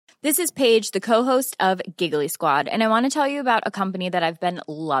This is Paige, the co-host of Giggly Squad, and I want to tell you about a company that I've been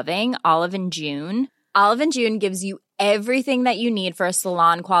loving, Olive & June. Olive & June gives you everything that you need for a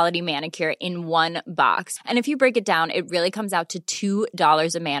salon-quality manicure in one box. And if you break it down, it really comes out to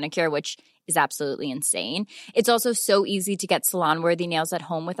 $2 a manicure, which is absolutely insane. It's also so easy to get salon-worthy nails at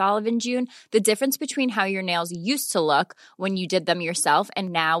home with Olive & June. The difference between how your nails used to look when you did them yourself and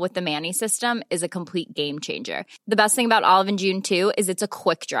now with the Mani system is a complete game changer. The best thing about Olive & June, too, is it's a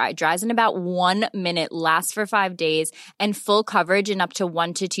quick dry. Dries in about 1 minute, lasts for 5 days, and full coverage in up to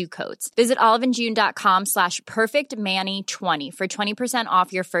 1 to 2 coats. Visit oliveandjune.com/perfectmani20 for 20%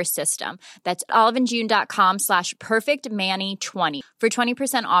 off your first system. That's oliveandjune.com/perfectmani20 for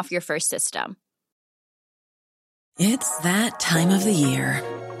 20% off your first system. It's that time of the year.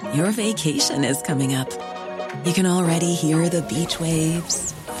 Your vacation is coming up. You can already hear the beach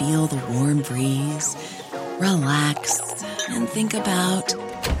waves, feel the warm breeze, relax, and think about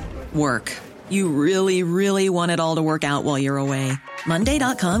work. You really, really want it all to work out while you're away.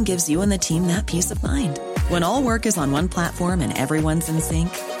 Monday.com gives you and the team that peace of mind. When all work is on one platform and everyone's in sync,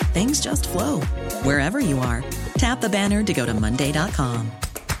 things just flow. Wherever you are, tap the banner to go to Monday.com.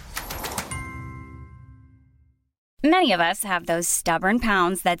 Many of us have those stubborn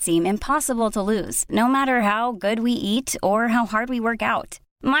pounds that seem impossible to lose, no matter how good we eat or how hard we work out.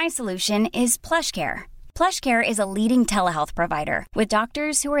 My solution is PlushCare. PlushCare is a leading telehealth provider with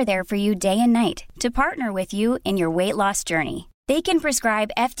doctors who are there for you day and night to partner with you in your weight loss journey. They can prescribe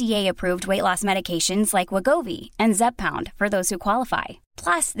FDA-approved weight loss medications like Wegovy and Zepbound for those who qualify.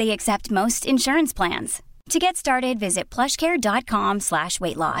 Plus, they accept most insurance plans. To get started, visit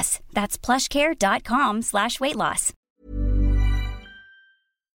plushcare.com/weightloss. That's plushcare.com/weightloss.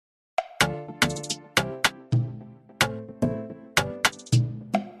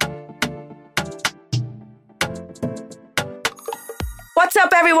 What's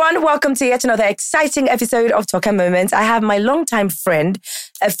up, everyone? Welcome to yet another exciting episode of Talk and Moments. I have my longtime friend,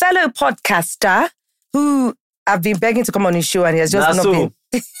 a fellow podcaster who I've been begging to come on his show and he has just not been.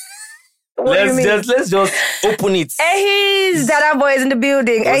 Let's just open it. Ehiz, Dada boy is in the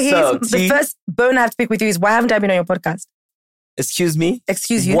building. What's up, Ehiz, the first bone I have to pick with you is why haven't I been on your podcast? Excuse me?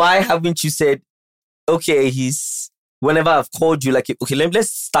 Excuse you? Why haven't you said, okay, whenever I've called you,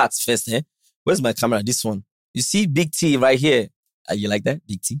 let's start first, eh? Where's my camera? This one. You see Big T right here. Are you like that?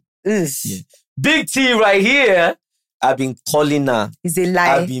 Big T? Yeah. Big T right here. I've been calling her. It's a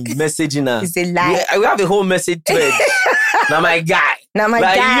lie. I've been messaging her. It's a lie. We have a whole message thread. Now my guy. Now my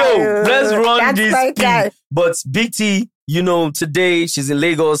guy. Yo, let's run That's this my guy. But Big T, today she's in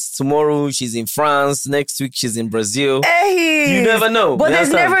Lagos, tomorrow she's in France, next week she's in Brazil. Ehiz. You never know. But there's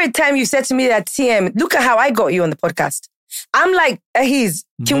never a time you said to me that, TM, look at how I got you on the podcast. I'm like, Ehiz,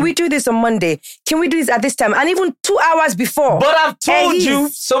 can we do this on Monday? Can we do this at this time? And even 2 hours before. But I've told you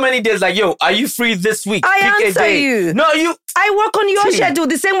so many days, yo, are you free this week? I Pick answer a day. you. No, I work on your schedule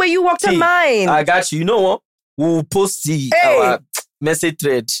the same way you worked on mine. I got you. You know what? We'll post our message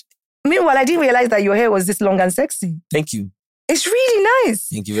thread. Meanwhile, I didn't realize that your hair was this long and sexy. Thank you. It's really nice.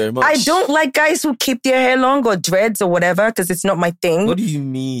 Thank you very much. I don't like guys who keep their hair long or dreads or whatever because it's not my thing. What do you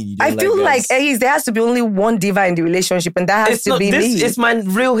mean? I feel like there has to be only one diva in the relationship and that has to be me. It's my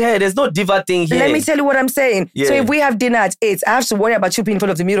real hair. There's no diva thing here. Let me tell you what I'm saying. Yeah. So if we have dinner at 8, I have to worry about you being in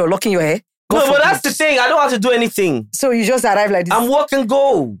front of the mirror locking your hair. No, but that's the thing. I don't have to do anything. So you just arrive like this. I'm walk and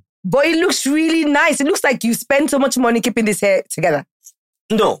go. But it looks really nice. It looks like you spend so much money keeping this hair together.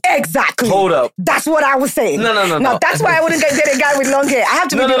 No. Exactly. Hold up. That's what I was saying. No. Now, that's why I wouldn't get a guy with long hair. I have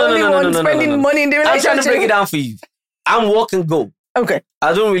to be the only one spending money in the relationship. I'm trying to break it down for you. I'm walk and go. Okay.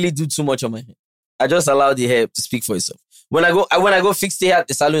 I don't really do too much on my hair. I just allow the hair to speak for itself. When I go fix the hair at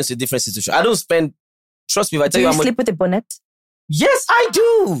the salon, it's a different situation. I don't spend, trust me, if I tell you how much. Do you sleep with a bonnet? Yes, I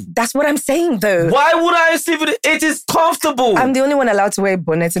do. That's what I'm saying, though. Why would I sleep with it? It is comfortable. I'm the only one allowed to wear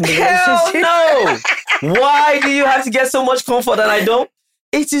bonnets in the relationship. Hell no. Why do you have to get so much comfort and I don't?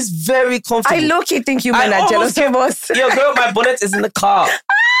 It is very comfortable. I low-key think you men are jealous of us. Yo, girl, my bonnet is in the car.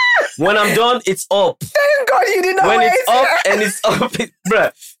 When I'm done, it's up. Thank God you did not When wait. it's up and it's up.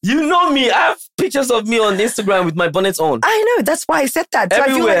 Bruh, you know me. I have pictures of me on Instagram with my bonnet on. I know. That's why I said that. So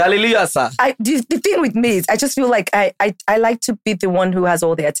everywhere. Hallelujah, sir. The thing with me is I just feel like I like to be the one who has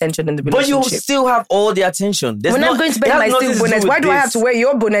all the attention in the relationship. But you still have all the attention. When I'm going to bed in my silk bonnet, why do I have to wear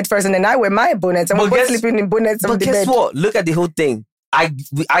your bonnet first and then I wear my bonnet? And we're both sleeping in bonnets on the bed. But guess what? Look at the whole thing. I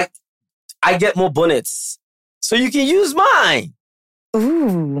get more bonnets. So you can use mine.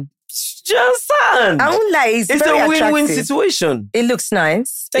 Ooh. Just son. I won't lie. It's very a win-win attractive. situation. It looks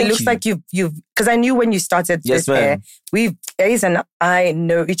nice. Thank it looks you. like you've because I knew when you started this hair, Ehiz and I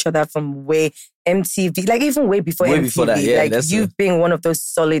know each other from way MTV, like even way before MTV. Before that, yeah. Like you being one of those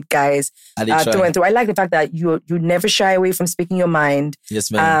solid guys through and through. I like the fact that you never shy away from speaking your mind. Yes,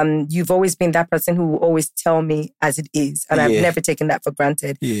 ma'am. You've always been that person who will always tell me as it is. And I've never taken that for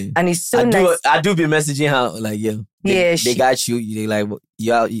granted. Yeah. And it's so nice. I do be messaging her like, they got you. They like,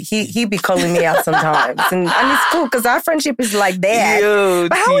 he be calling me out sometimes. and it's cool because our friendship is like that.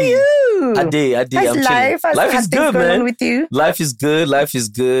 But how are you? I did. How's life? Life is good, man. With you? Life is good.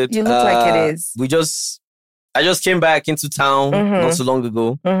 You look like it is. I just came back into town not so long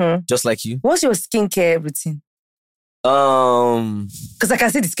ago, just like you. What's your skincare routine? Because I can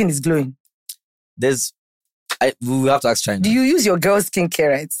see the skin is glowing. We have to ask China. Do you use your girl's skincare,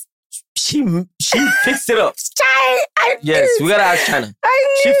 right? She fixed it up. Yes, we gotta ask China.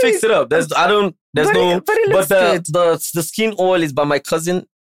 She fixed it up. But it looks good. The skin oil is by my cousin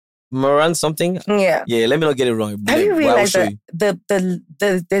Moran something. Yeah. Yeah, let me not get it wrong. Have you realized that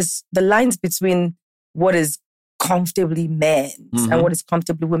there's the lines between what is comfortably men's and what is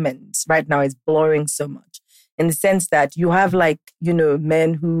comfortably women's right now is blurring so much. In the sense that you have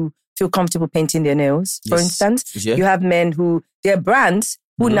men who feel comfortable painting their nails, for instance. Yeah. You have men who, they're brands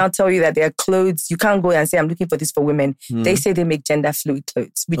who now tell you that their clothes, you can't go and say, I'm looking for this for women. They say they make gender fluid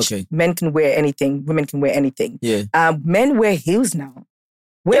clothes, which men can wear anything, women can wear anything. Yeah. Men wear heels now.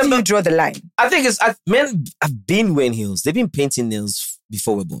 Where do you draw the line? I think men have been wearing heels. They've been painting nails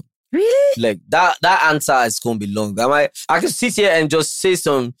before we're born. Really? Like that answer is going to be long. I can sit here and just say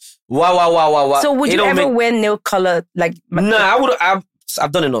some wow. So would you ever wear nail color? No,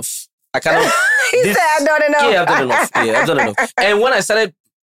 I've done enough. I cannot. I've done enough. Yeah, I've done enough. And when I started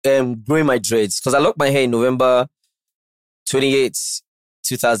growing my dreads, because I locked my hair in November 28th,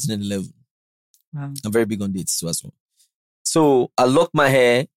 2011. Wow. I'm very big on dates too as well. So I locked my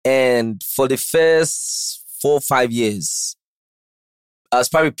hair, and for the first 4 or 5 years, I was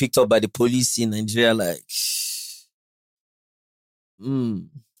probably picked up by the police in Nigeria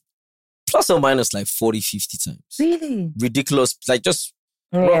plus or minus 40, 50 times. Really? Ridiculous. Just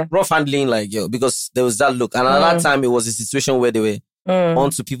rough handling, because there was that look. And at that time, it was a situation where they were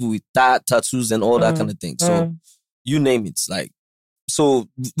onto people with tattoos and all that kind of thing. So you name it. So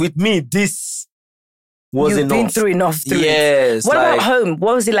with me, this was enough. You've been through enough. Yes. What about home?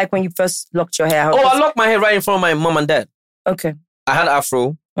 What was it like when you first locked your hair? I locked my hair right in front of my mom and dad. Okay. I had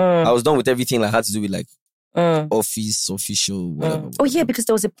afro. I was done with everything I had to do with office, official, whatever. Oh yeah, because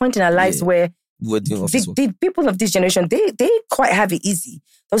there was a point in our lives where we were doing office work. The people of this generation, they quite have it easy.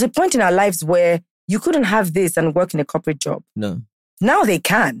 There was a point in our lives where you couldn't have this and work in a corporate job. No. Now they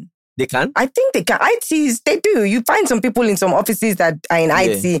can. They can? I think they can. ITs, they do. You find some people in some offices that are in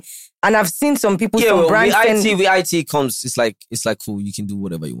IT. And I've seen some people from brands. With IT comes, it's like cool. You can do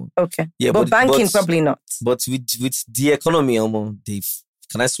whatever you want. Okay. Yeah, but banking probably not. But with the economy,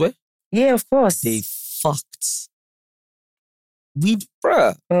 can I swear? Yeah, of course. They fucked.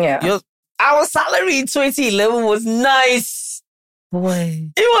 Bruh. Yeah. Our salary in 2011 was nice. Boy.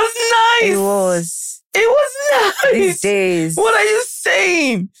 It was nice. It was. It was nice. These days. What are you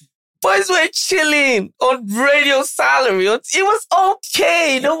saying? Boys were chilling on radio salary. It was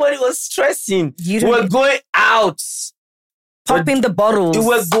okay. Nobody was stressing. We were going out. Popping the bottles. We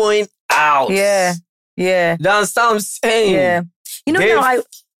were going out. Yeah. Yeah. You understand what I'm saying? Yeah. Now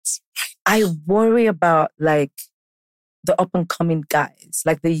I worry about the up and coming guys,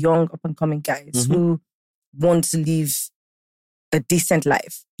 the young up and coming guys who want to live a decent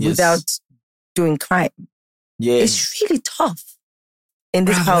life without doing crime. Yeah. It's really tough in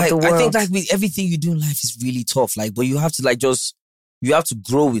this part of the world. I think with everything you do in life is really tough. But you have to you have to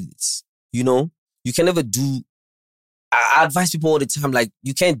grow with it. You can never do. I advise people all the time,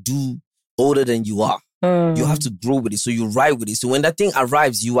 you can't do older than you are. You have to grow with it. So you ride with it. So when that thing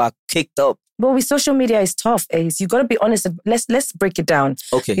arrives, you are kicked up. But with social media, it's tough, Ehiz. You got to be honest. Let's break it down.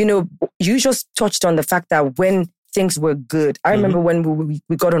 Okay. You just touched on the fact that when things were good, I remember when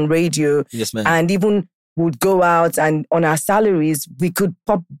we got on radio. Yes, ma'am. And even would go out and on our salaries, we could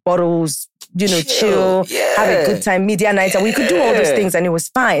pop bottles, chill, have a good time, media nights, and we could do all those things and it was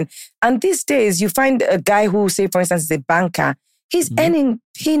fine. And these days, you find a guy who, say, for instance, is a banker. He's earning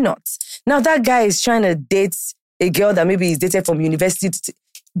peanuts. Now, that guy is trying to date a girl that maybe is dated from university to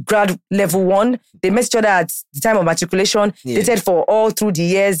grad level 1. They met each other at the time of matriculation, dated for all through the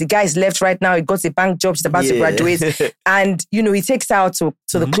years. The guy's left right now. He got a bank job. She's about to graduate. And, he takes her out to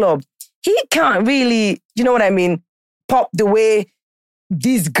the club. He can't really, pop the way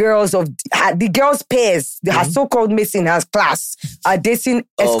these girls of the girls' pairs, her so-called mates in her class, are dating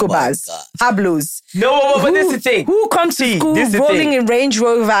Escobars, Pablos. No, but this is the thing. Who come to school rolling in Range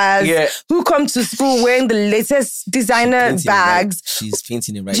Rovers? Who come to school wearing the latest designer bags? She's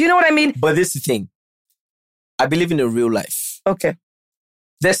painting it right. Do you know what I mean? But this is the thing. I believe in a real life. Okay.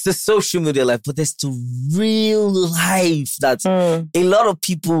 There's the social media life, but there's the real life that a lot of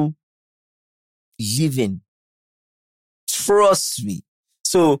people live in. Trust me.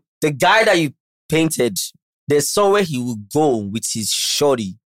 So the guy that you painted, there's somewhere he will go with his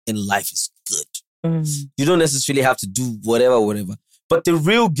shorty and life is good. You don't necessarily have to do whatever. But the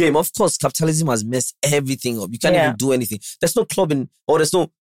real game, of course, capitalism has messed everything up. You can't even do anything. There's no clubbing or there's no...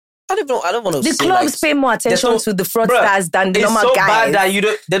 I don't want to the clubs pay more attention to the fraudsters than the normal guys. It's so bad that you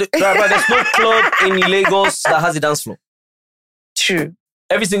don't... There's no club in Lagos that has a dance floor. True.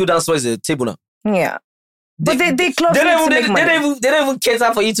 Every single dance floor is a table now. Yeah. But they clubs they don't even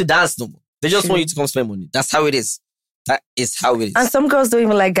cater for you to dance no more. They just want you to come spend money. That's how it is. That is how it is. And some girls don't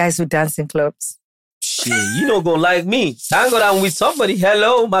even like guys who dance in clubs. Shit, you don't go like me. Thank God I'm with somebody.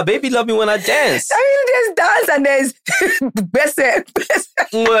 Hello, my baby love me when I dance. I mean, there's dance and there's best.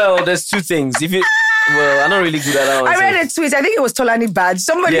 Well, there's two things. Well, I'm not really good at that one. I read a tweet. I think it was Tolani Badge.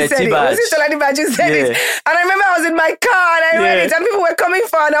 Somebody said it. Was it Tolani Badge who said it? And I remember I was in my car and I read it and people were coming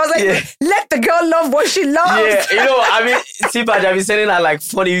for it. And I was like, let the girl love what she loves. Yeah, you know, I mean, T-Badge, I've been sending her like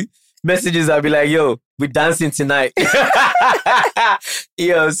funny messages. I'll be like, yo, we're dancing tonight. So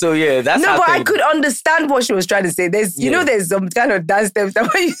that's no, but I could understand what she was trying to say. There's, you know, there's some kind of dance steps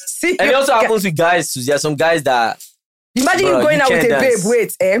that when you see. And it also happens with guys too. There are some guys that. Imagine you going out with a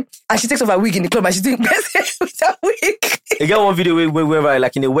babe, and she takes off her wig in the club and she's doing best with her wig. You got one video where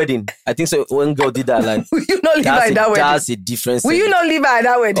like in a wedding. I think so. One girl did that. Like, will you not leave her at that wedding? That's a difference. Will you not leave her at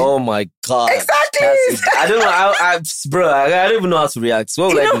that wedding? Oh my God. Exactly. I don't know. I don't even know how to react.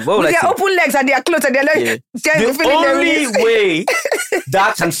 What would I do? With their open legs and their clothes and their legs. The only way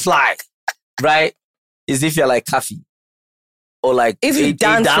that can fly, right, is if you're like Kafi. Or like if you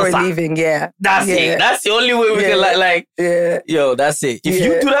dance for a living, that's it. That's the only way we can yo, that's it. If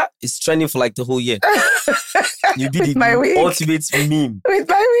you do that, it's trending for like the whole year. You be the ultimate meme. With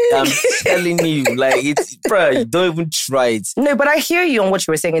my wig. I'm telling you, like it's, bro, you don't even try it. No, but I hear you on what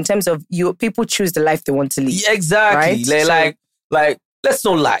you were saying in terms of people choose the life they want to live. Yeah, exactly. Right? Like, let's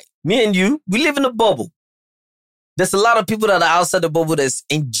not lie. Me and you, we live in a bubble. There's a lot of people that are outside the bubble that's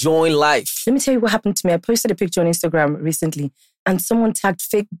enjoying life. Let me tell you what happened to me. I posted a picture on Instagram recently and someone tagged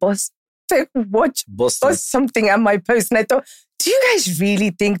fake watch or something on my post. And I thought, do you guys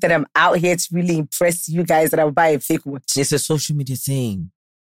really think that I'm out here to really impress you guys that I'll buy a fake watch? It's a social media thing.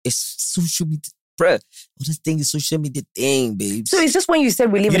 It's social media. Bruh, all this thing is social media thing, babe. So it's just when you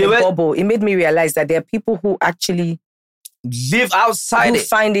said we live in a bubble, it made me realize that there are people who actually live outside who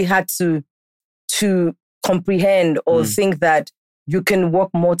find it hard to comprehend or think that you can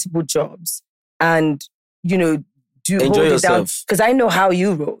work multiple jobs and, you know, enjoy yourself. Because I know how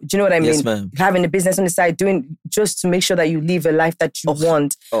you roll. Do you know what I mean? Yes, ma'am. Having a business on the side, doing just to make sure that you live a life that you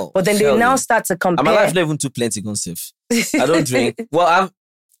want. But then they now start to compare. My life not even too plenty, safe. I don't drink. Well,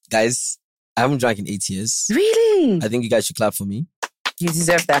 I haven't drank in 8 years. Really? I think you guys should clap for me. You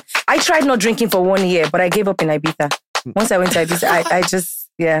deserve that. I tried not drinking for 1 year, but I gave up in Ibiza. Once I went to Ibiza, I just,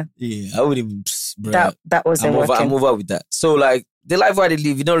 Yeah, I wouldn't even, bro. That wasn't working. I'm over with that. So, like, the life I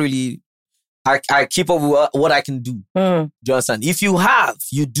live, you don't really... I keep up with what I can do. Do you understand? If you have,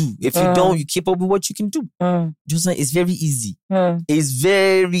 you do. If you don't, you keep up with what you can do. Do you understand? It's very easy. It's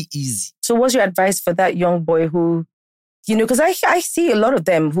very easy. So what's your advice for that young boy who, you know, because I see a lot of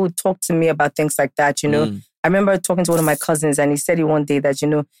them who talk to me about things like that, you know. I remember talking to one of my cousins and he said it one day that, you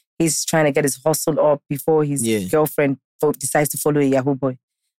know, he's trying to get his hustle up before his girlfriend decides to follow a Yahoo boy.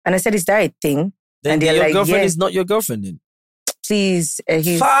 And I said, is that a thing? Then your girlfriend is not your girlfriend then. Please.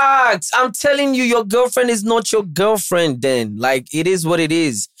 Facts. I'm telling you, your girlfriend is not your girlfriend then. Like, it is what it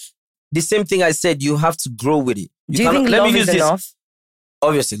is. The same thing I said, you have to grow with it. Do you think love is enough?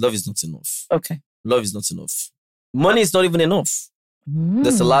 Obviously, love is not enough. Okay. Love is not enough. Money is not even enough.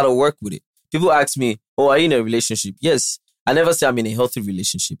 There's a lot of work with it. People ask me, oh, are you in a relationship? Yes. I never say I'm in a healthy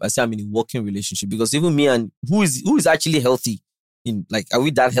relationship. I say I'm in a working relationship because even me and who is actually healthy? Are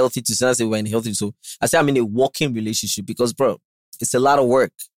we that healthy to say we're in healthy? So I say I'm in a working relationship because, bro, it's a lot of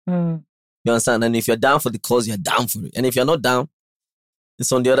work. You understand? And if you're down for the cause, you're down for it. And if you're not down,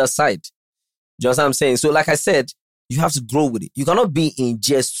 it's on the other side. Do you understand what I'm saying? So like I said, you have to grow with it. You cannot be in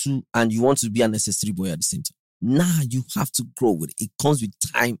GS2 and you want to be an SS3 boy at the same time. Nah, you have to grow with it. It comes with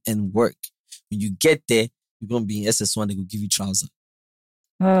time and work. When you get there, you're going to be in SS1, they will give you trousers.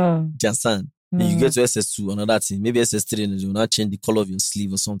 Do you understand? Then you get to SS2, another thing. Maybe SS3, and you'll not change the color of your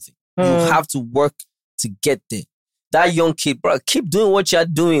sleeve or something. You have to work to get there. That young kid, bro, keep doing what you're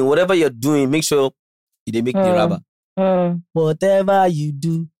doing. Whatever you're doing, make sure they make the rubber. Whatever you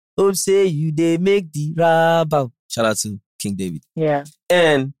do, hope say you they make the rubber. Shout out to King David. Yeah.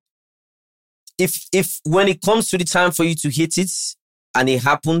 And if when it comes to the time for you to hit it and it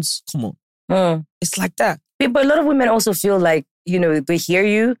happens, come on. It's like that. But a lot of women also feel like, they hear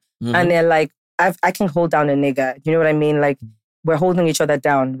you and they're like, I can hold down a nigga. You know what I mean? Like, we're holding each other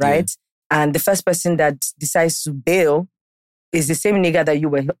down, right? Yeah. And the first person that decides to bail is the same nigga that you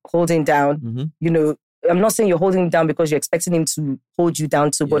were holding down. I'm not saying you're holding him down because you're expecting him to hold you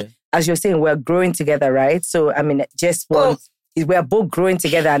down too, but as you're saying, we're growing together, right? So, I mean, we're both growing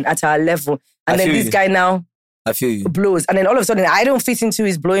together and at our level. And then this guy now blows. And then all of a sudden, I don't fit into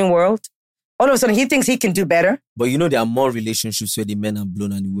his blowing world. All of a sudden, he thinks he can do better. But there are more relationships where the men are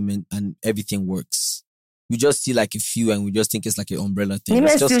blown and the women and everything works. We just see like a few and we just think it's like an umbrella thing. The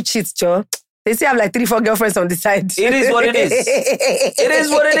men still cheat, Joe. They still have like 3-4 girlfriends on the side. It is what it is. It is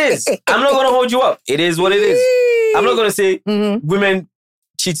what it is. I'm not going to hold you up. It is what it is. I'm not going to say women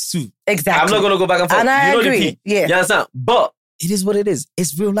cheat too. Exactly. I'm not going to go back and forth. And I agree. The P. Yeah. You understand? But it is what it is.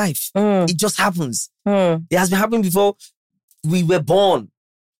 It's real life. It just happens. It has been happening before we were born.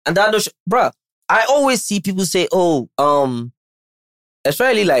 And that, bruh, I always see people say,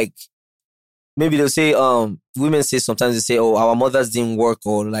 especially like, maybe they'll say, women say sometimes they say, our mothers didn't work,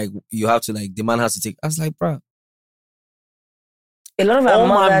 or like you have to like the man has to take. I was like, bruh, a lot of our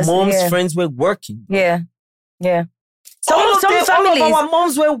mothers, my mom's friends were working. Yeah. Some families, all of our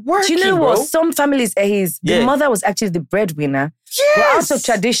moms were working. Do you know bro? what? Some families, the mother was actually the breadwinner. Yes. But out of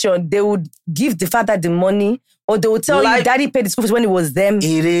tradition, they would give the father the money, or they would tell you daddy paid the school fees when it was them. It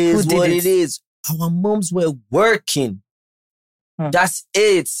is what it is. Our moms were working. That's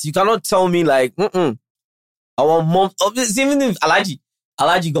it. You cannot tell me like, Our mom, even if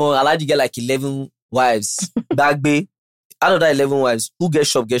Alaji get like 11 wives, back bay, out of that 11 wives, who get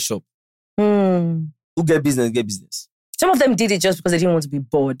shop, get shop. Who get business, get business. Some of them did it just because they didn't want to be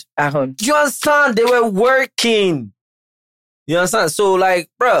bored at home. You understand? They were working. You understand? So like,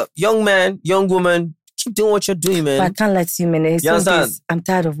 bro, young man, young woman, keep doing what you're doing, man. But I can't let you, man. You understand? I'm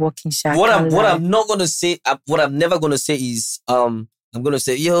tired of working, Sha. What I'm not gonna say, what I'm never gonna say is, I'm gonna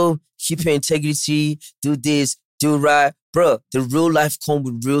say, yo, keep your integrity, do this, do right. Bro, the real life come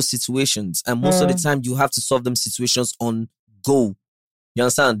with real situations. And most of the time, you have to solve them situations on go. You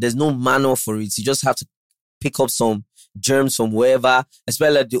understand? There's no manual for it. You just have to pick up some germs from wherever,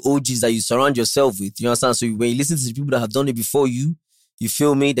 especially like the OGs that you surround yourself with. You understand? So when you listen to the people that have done it before you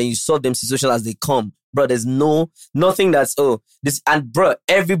feel me, then you solve them situations as they come. Bro, there's nothing that's, this, and bro,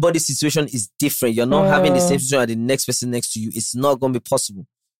 everybody's situation is different. You're not having the same situation as the next person next to you. It's not going to be possible.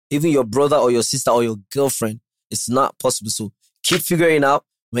 Even your brother or your sister or your girlfriend, it's not possible. So keep figuring out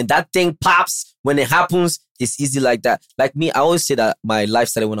when that thing pops, when it happens, it's easy like that. Like me, I always say that my life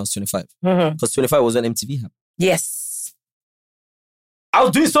started when I was 25. Because 25 was when MTV happened. Yes. I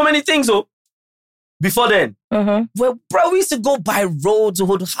was doing so many things, before then. Well, bro, we used to go by road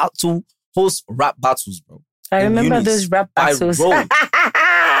to host rap battles, bro. I remember those rap battles. We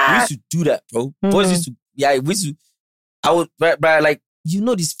used to do that, bro. Boys used to, we used to, I would, like,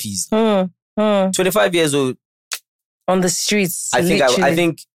 this piece. 25 years old. On the streets. I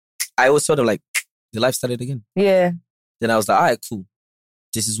think I always told them, like, the life started again. Yeah. Then I was like, all right, cool.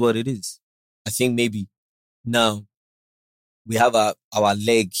 This is what it is. I think maybe now we have our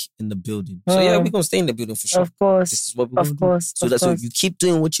leg in the building. So yeah, we're going to stay in the building for sure. Of course. This is what we're going to do. So that's what you keep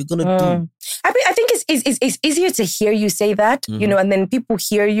doing what you're going to do. I think it's easier to hear you say that, and then people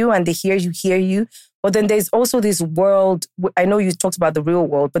hear you and they hear you. But then there's also this world, I know you talked about the real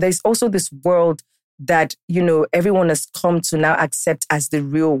world, but there's also this world that, everyone has come to now accept as the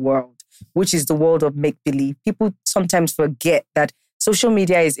real world, which is the world of make-believe. People sometimes forget that social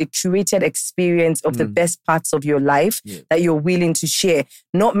media is a curated experience of the best parts of your life that you're willing to share.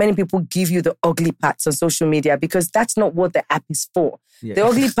 Not many people give you the ugly parts on social media because that's not what the app is for. Yeah. The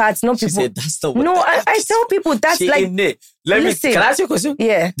ugly parts, not people. She said, that's not what I tell people that's can I ask you a question?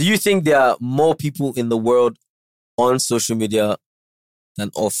 Yeah. Do you think there are more people in the world on social media than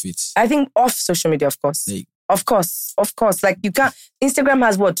off it? I think off social media, of course. Of course. Like you can't, Instagram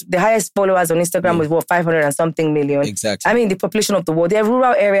has the highest followers on Instagram was 500 and something million. Exactly. I mean, the population of the world. There are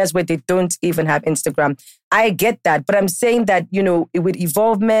rural areas where they don't even have Instagram. I get that. But I'm saying that, with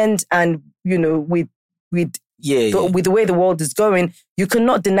evolvement and, with the way the world is going, you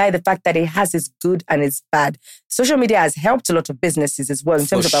cannot deny the fact that it has its good and its bad. Social media has helped a lot of businesses as well in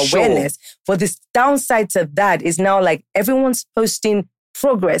terms of awareness. But this downside to that is now like everyone's posting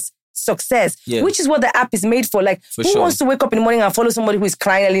progress, success, Yeah. which is what the app is made for. Like, For who sure. wants to wake up in the morning and follow somebody who is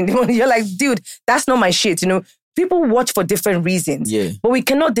crying early in the morning? You're like, dude, that's not my shit, you know? People watch for different reasons. Yeah. But we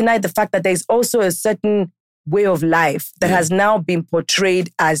cannot deny the fact that there's also a certain way of life that has now been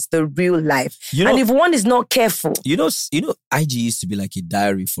portrayed as the real life. You know, and if one is not careful... You know, IG used to be like a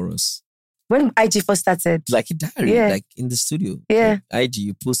diary for us. When IG first started... Like a diary, Yeah. like in the studio. Yeah. Like IG,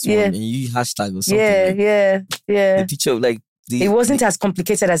 you post Yeah. one and you hashtag or something. Yeah. The picture, like... It wasn't as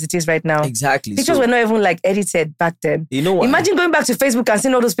complicated as it is right now. Exactly. Pictures were not even like edited back then. You know why? Imagine going back to Facebook and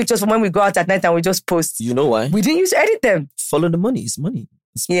seeing all those pictures from when we go out at night and we just post. You know why? We didn't used to edit them. Follow the money. It's money.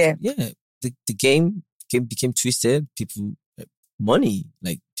 Yeah. The game became twisted. People, money,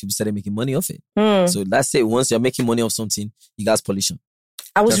 like people started making money off it. So let's say once you're making money off something, you guys polish it.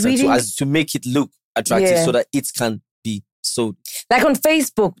 I was Just reading... to make it look attractive so that it can be sold. Like on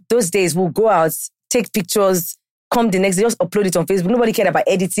Facebook, those days we'll go out, take pictures, come the next day, just upload it on Facebook. Nobody cared about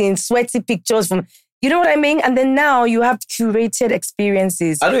editing, sweaty pictures from... You know what I mean? And then now you have curated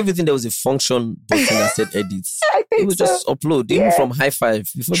experiences. I don't even think there was a function button that said edits. I think it was just upload. Even from High Five.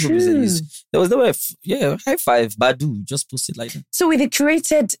 Before people said this. There was High Five, Badu, just post it like that. So with the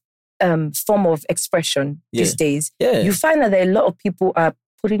curated form of expression these days, you find that there are a lot of people are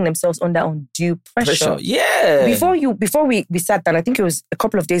putting themselves under undue pressure. Yeah. Before we sat down, I think it was a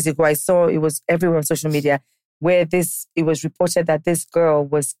couple of days ago, I saw it was everywhere on social media where it was reported that this girl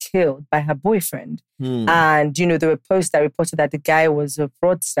was killed by her boyfriend. And, you know, there were posts that reported that the guy was a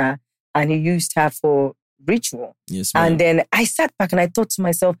fraudster and he used her for ritual. Yes, ma'am. And then I sat back and I thought to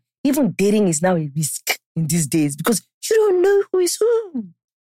myself, even dating is now a risk in these days because you don't know who is who.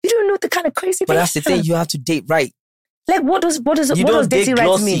 You don't know the kind of crazy But that's the thing, you have to date right. Like, what does date dating right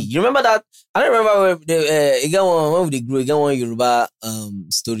glossy. mean? You remember that? I don't remember when they grew. You got one Yoruba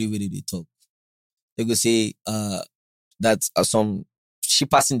story where they talk. They go say that some she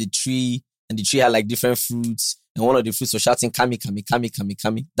passing the tree and the tree had like different fruits and one of the fruits was shouting "Kami, Kami, Kami, Kami,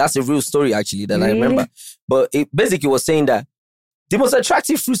 Kami." That's a real story actually that I remember. But it basically was saying that the most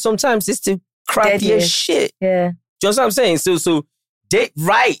attractive fruit sometimes is the crappiest shit. Yeah. Do you understand what I'm saying? So date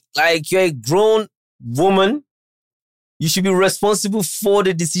right. Like you're a grown woman. You should be responsible for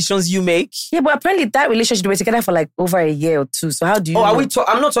the decisions you make. Yeah, but apparently that relationship, they were together for like over a year or two. So how do you...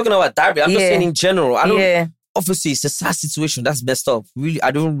 I'm not talking about that. I'm just saying in general. Obviously, it's a sad situation. That's messed up. Really,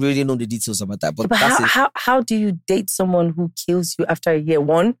 I don't really know the details about that. But that's how do you date someone who kills you after a year?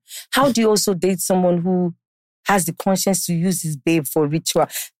 One, how do you also date someone who has the conscience to use his babe for ritual?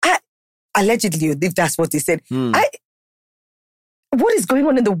 Allegedly, if that's what they said. What is going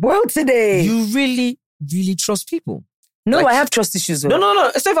on in the world today? You really, really trust people. No, like, I have trust issues.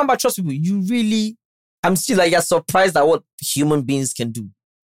 No. It's not even about trust people. I'm still like, you're surprised at what human beings can do.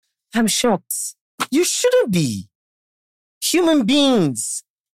 I'm shocked. You shouldn't be. Human beings.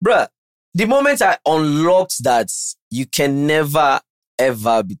 Bruh, the moment I unlocked that you can never,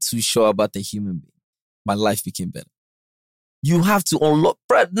 ever be too sure about a human being, my life became better. You have to unlock,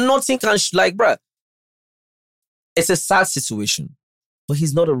 bruh, nothing can, bruh. It's a sad situation. But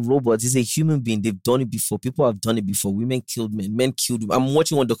he's not a robot. He's a human being. They've done it before. People have done it before. Women killed men. Men killed women. I'm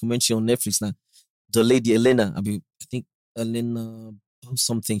watching one documentary on Netflix now. The lady, Elena, I think Elena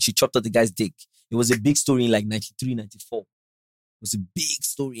something. She chopped up the guy's dick. It was a big story in like 93, 94. It was a big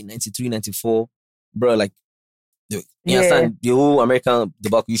story in 93, 94. Bro, like, you understand? The whole American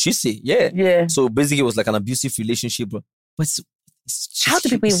debacle. You should say, yeah. So basically it was like an abusive relationship, bro. But how do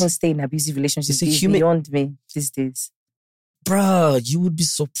people even stay in abusive relationships? It's beyond me these days. Bro, you would be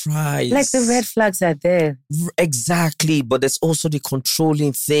surprised. Like the red flags are there. Exactly. But there's also the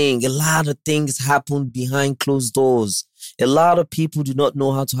controlling thing. A lot of things happen behind closed doors. A lot of people do not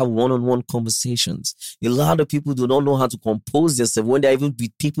know how to have one-on-one conversations. A lot of people do not know how to compose themselves when they're even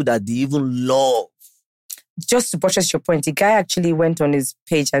with people that they even love. Just to buttress your point, the guy actually went on his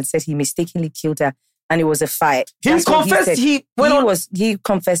page and said he mistakenly killed her and it was a fight. He confessed. He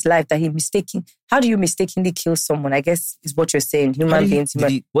confessed live that he mistaken. How do you mistakenly kill someone? I guess is what you're saying. Human beings.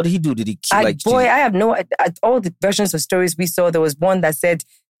 What did he do? Did he kill? I have no. All the versions of stories we saw, there was one that said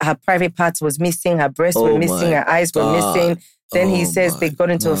her private parts was missing, her breasts were missing, her eyes were missing. Then he says they got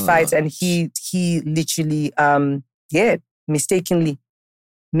into a fight and he literally,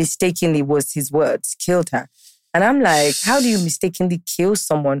 mistakenly was his words, killed her. And I'm like, how do you mistakenly kill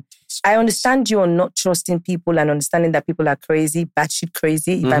someone? I understand you're not trusting people and understanding that people are crazy, batshit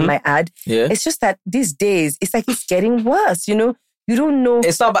crazy, if I might add. Yeah. It's just that these days, it's like it's getting worse, you know? You don't know.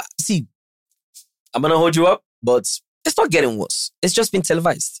 It's not about, see, I'm going to hold you up, but it's not getting worse. It's just been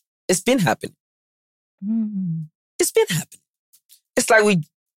televised. It's been happening. It's been happening. It's like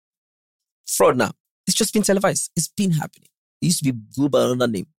fraud now. It's just been televised. It's been happening. It used to be good by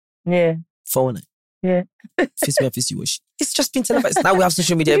another name. Yeah. 419. Yeah. Face me and face you washing. It's just been televised. Now we have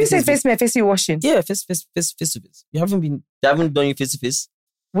social media. Did you say face me and face you washing? Yeah, face to face. They haven't done you face to face.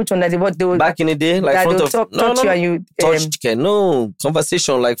 Which one? That they will back in the day, like front of touch you and you no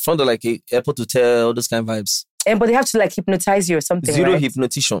conversation, like front of like a airport hotel, all those kind of vibes. But they have to like hypnotize you or something. Zero right?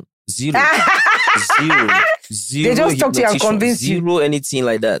 hypnotition. Zero. They just talk to you and convince you. Zero anything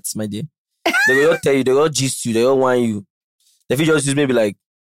like that, my dear. They will tell you, they will gist you, they will whine you. If you just use maybe like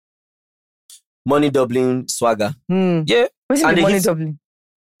money doubling swagger. Yeah. What's the money doubling?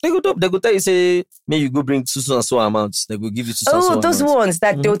 They go tell you, say, may you go bring so and so amounts. They go give you so and so those amounts. ones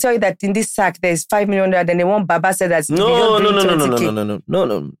that they'll tell you that in this sack there's 5 million, and they want Baba said that's No.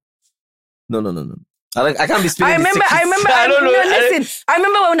 I can't be spilling I remember. I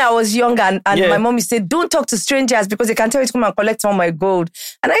remember when I was young and my mom used to say, don't talk to strangers because they can tell you to come and collect all my gold.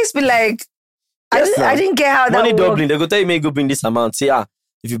 And I used to be like, I didn't get how that money worked. doubling. They go tell you, may you go bring this amount. Say,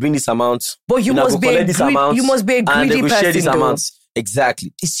 if you bring this amount, but you must be a greedy person. And they will share these amounts.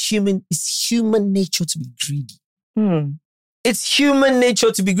 Exactly. It's human nature to be greedy. It's human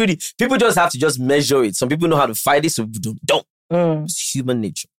nature to be greedy. People just have to just measure it. Some people know how to fight it, some people don't. It's human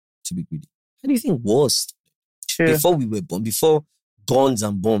nature to be greedy. How do you think was? True. Before we were born, before guns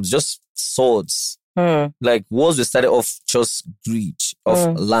and bombs, just swords. Like wars were started off just greed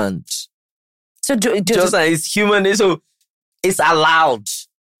of land. So just like it's human nature. So it's allowed.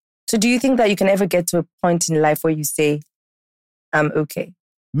 So do you think that you can ever get to a point in life where you say, I'm okay?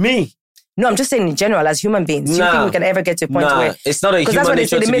 Me? No, I'm just saying in general, as human beings. Do you think we can ever get to a point where... it's not a human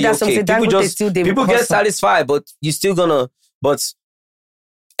nature to be okay. People get satisfied, but you're still gonna... But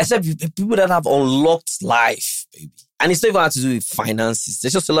except people that have unlocked life, baby. And it's not even hard to do with finances.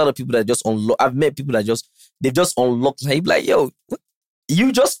 There's just a lot of people that just unlock... I've met people that they've just unlocked life. Like, yo,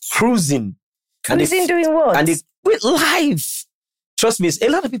 you just cruising. Cruising doing what? And with life. Trust me, a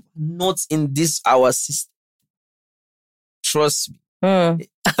lot of people are not in this our system. Trust me. I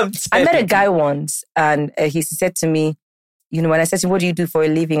met a guy once and he said to me, when I said to him, what do you do for a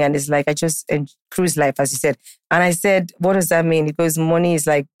living? And it's like, I just cruise life, as you said. And I said, what does that mean? He goes, money is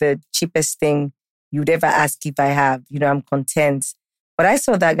like the cheapest thing you'd ever ask if I have. I'm content. But I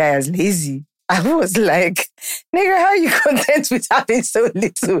saw that guy as lazy. I was like, nigga, how are you content with having so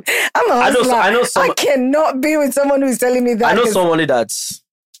little? I'm a hustler. I cannot be with someone who's telling me that. I know someone that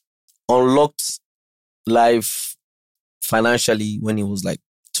unlocked life financially when he was like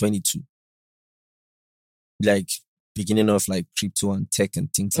 22. Like beginning of like crypto and tech and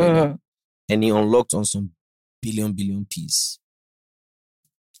things like that. And he unlocked on some billion piece.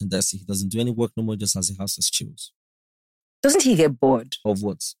 And that's it. He doesn't do any work no more, just has a house as chills. Doesn't he get bored? Of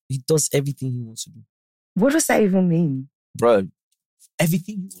what? He does everything he wants to do. What does that even mean? Bro,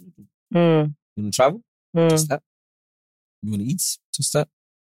 everything you want to do. You want to travel? Just that. You want to eat? Just that.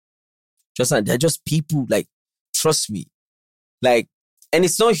 Just that. They're just people, like, trust me. Like, and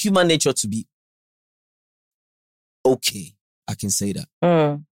it's not human nature to be okay. I can say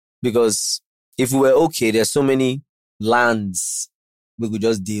that. Because if we were okay, there's so many lands we could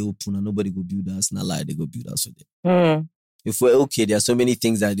just day open and nobody could build us. Not lie, they go build us with it. If we're okay, there are so many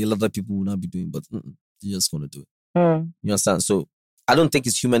things that a lot of people will not be doing, but they're just going to do it. You understand? So I don't think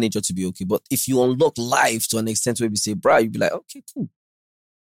it's human nature to be okay. But if you unlock life to an extent where we say, bro, you'd be like, okay, cool.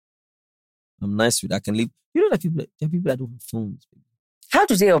 I'm nice with it. I can live. You know that there are people that don't have phones. Baby. How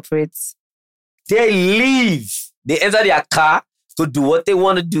do they operate? They leave. They enter their car to do what they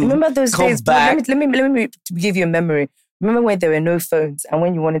want to do. Remember those days? Let me give you a memory. Remember when there were no phones and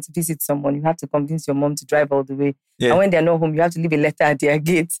when you wanted to visit someone, you have to convince your mom to drive all the way. Yeah. And when they're not home, you have to leave a letter at their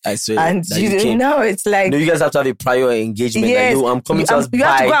gate. I swear. And now it's like... No, you guys have to have a prior engagement. Yes. Like, I'm coming to us. You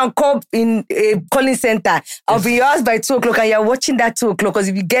have to go and call in a calling center. I'll be yours by 2 o'clock and you're watching that 2 o'clock because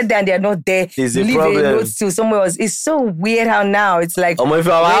if you get there and they're not there, there's you a leave problem. a note to somewhere else. It's so weird how now it's like... If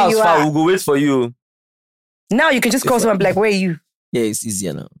our house far, we'll go wait for you. Now you can just call someone and be like, where are you? Yeah, it's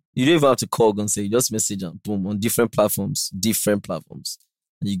easier now. You don't even have to call and say, just message and boom, on different platforms. And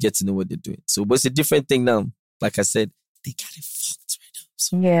you get to know what they're doing. So, but it's a different thing now. Like I said, they got it fucked right now.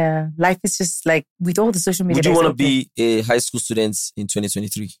 So, yeah, life is just like, with all the social media. Would you want to be a high school student in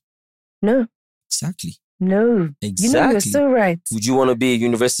 2023? No. Exactly. No. Exactly. You're so right. Would you want to be a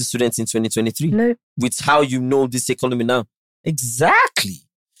university student in 2023? No. With how you know this economy now? Exactly.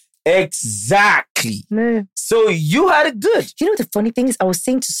 No. So you had it good. You know, the funny thing is, I was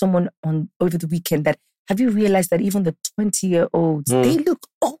saying to someone over the weekend that, have you realized that even the 20-year-olds, they look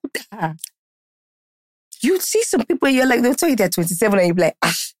older? You see some people, you're like, they'll tell you they're 27 and you're like,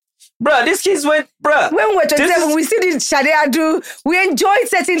 Bruh, these kids went, bruh. When we were 27, we still did Shade Adu. We enjoyed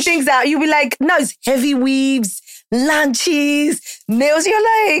certain things that you'll be like, now it's heavy weaves, lunches, nails. You're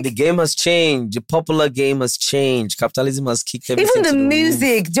like... The game has changed. The popular game has changed. Capitalism has kicked everything. Even the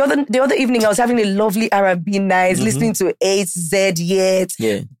music. The other evening, I was having a lovely R&B night, listening to Ehiz,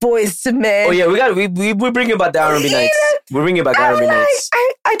 Yet, Boys to Men. Oh yeah, we're bringing back the R&B nights. We're bringing back R&B nights.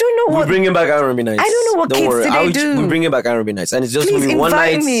 I don't know what... We're bringing back R&B nights. I don't know what don't kids worry. today do. We're bringing back R&B nights. And it's just Please going to be one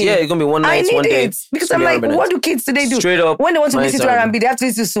night. Me. Yeah, it's going to be one night, one day. Because I'm like, what do kids today do? Straight up. When they want to listen to R&B, they have to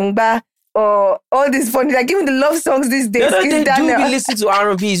listen to Sungba or all this funny. Like even the love songs these days. They do listen to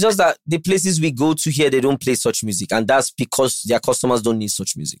R&B. It's just that the places we go to here, they don't play such music. And that's because their customers don't need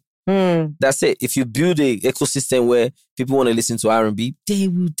such music. That's it. If you build an ecosystem where people want to listen to R&B, they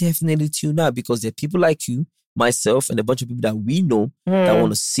will definitely tune out because there are people like you, myself, and a bunch of people that we know that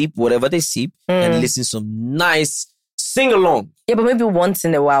want to sip whatever they sip and listen to some nice sing-along. Yeah, but maybe once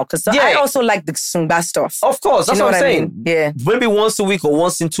in a while. Because I also like the Sungba stuff. Of course, that's what I'm saying. I mean? Yeah. Maybe once a week or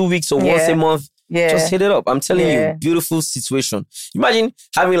once in 2 weeks or once a month. Yeah. Just hit it up. I'm telling you, beautiful situation. Imagine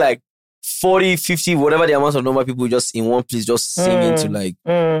having like 40, 50, whatever the amount of normal people just in one place just singing to like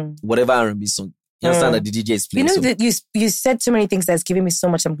whatever R&B song. You understand that the DJ is playing. You know, that you said so many things that's giving me so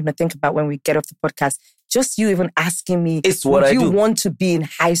much I'm going to think about when we get off the podcast. Just you even asking me, would you want to be in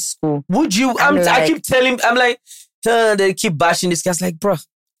high school? Would you? I keep telling, I'm like, they keep bashing this guy. Like, bro,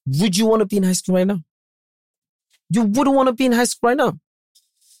 would you want to be in high school right now? You wouldn't want to be in high school right now.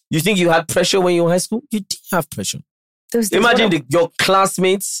 You think you had pressure when you were in high school? You didn't have pressure. Imagine your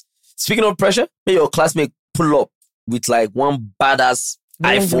classmates, speaking of pressure, maybe your classmate pull up with like one badass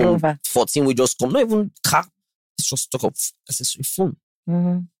iPhone 14 we just come. Not even car. It's just stuck up accessory phone.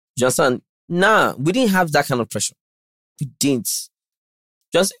 You understand? Nah, we didn't have that kind of pressure. We didn't.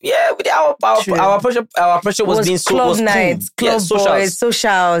 Just our pressure was being so club nights, cool. Club boys,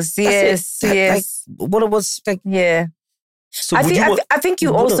 socials. Yes. Like, what it was like. Yeah. So I think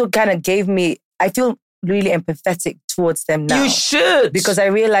you also kind of gave me. I feel really empathetic towards them now. You should, because I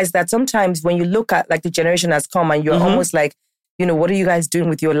realized that sometimes when you look at like the generation has come and you're almost like, you know, what are you guys doing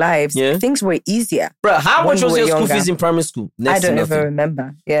with your lives? Yeah. Things were easier. Bro, how much was your school fees in primary school? I don't ever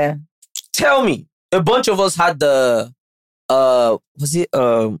remember. Yeah. Tell me, a bunch of us had the. Was it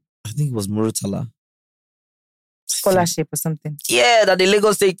I think it was Murtala scholarship or something. Yeah, that the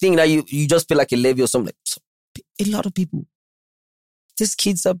Lagos State thing that you just pay like a levy or something. So, a lot of people, these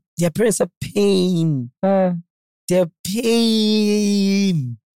kids their parents are paying. They're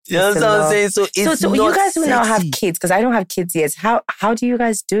paying. You know what I'm saying? So it's so you guys who now have kids, because I don't have kids yet. How do you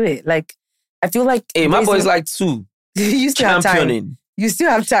guys do it? Like, I feel like my boy's like 2. You still have time. You still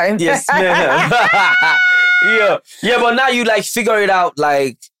have time. Yes, man. Yeah, but now you like figure it out.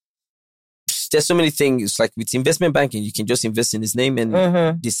 Like, there's so many things. Like with investment banking, you can just invest in his name, and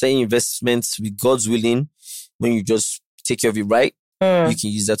the same investments with God's willing, when you just take care of it right, you can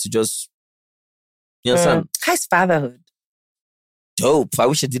use that to just, you understand? How's fatherhood? Dope. I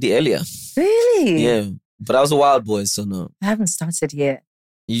wish I did it earlier. Really? Yeah, but I was a wild boy, so no. I haven't started yet.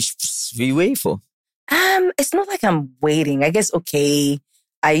 What are you waiting for? It's not like I'm waiting. I guess okay.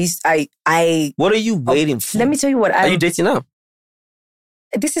 What are you waiting for? Let me tell you what Are you dating now?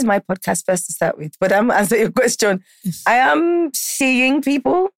 This is my podcast first to start with, but I'm answering your question. I am seeing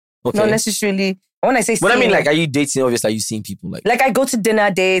people, not necessarily. When I say seeing, I mean, like, are you dating? Obviously, are you seeing people? Like I go to dinner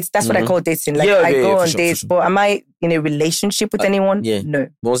dates. That's what I call dating. Like, I go on dates. Sure. But am I in a relationship with anyone? Yeah. No.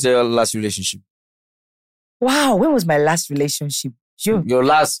 What was your last relationship? Wow, when was my last relationship? Your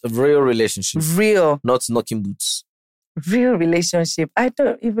last real relationship. Real. Not knocking boots. Real relationship. I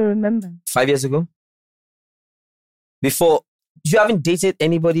don't even remember. 5 years ago? Before, you haven't dated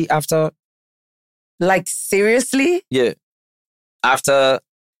anybody after? Like, seriously? Yeah. After?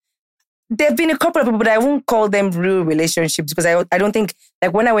 There have been a couple of people, but I won't call them real relationships because I don't think,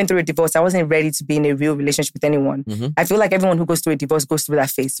 like when I went through a divorce, I wasn't ready to be in a real relationship with anyone. I feel like everyone who goes through a divorce goes through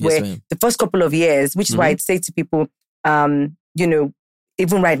that phase where the first couple of years, which is why I'd say to people, you know,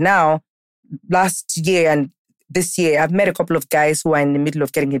 even right now, last year and this year, I've met a couple of guys who are in the middle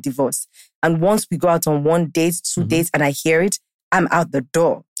of getting a divorce. And once we go out on 1 date, 2 dates, and I hear it, I'm out the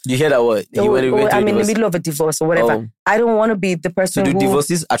door. You hear that word? I'm in the middle of a divorce or whatever. I don't want to be the person who...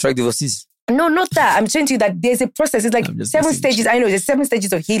 divorces attract divorces? No, not that. I'm saying to you that there's a process. It's like 7 stages. I know there's 7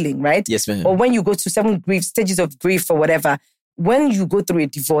 stages of healing, right? Yes, ma'am. Or when you go to 7 stages of grief or whatever. When you go through a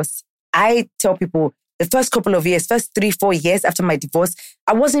divorce, I tell people the first couple of years, first 3-4 years after my divorce,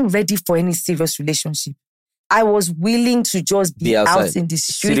 I wasn't ready for any serious relationship. I was willing to just be out in the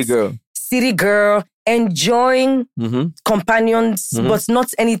streets. City girl, enjoying companions, but not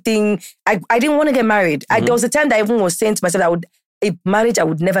anything. I didn't want to get married. There was a time that I even was saying to myself, marriage, I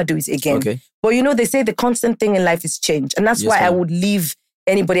would never do it again. Okay. But you know, they say the constant thing in life is change. And that's why I would leave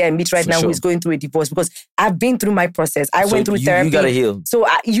anybody I meet right now who is going through a divorce, because I've been through my process. I went through therapy. You gotta heal. So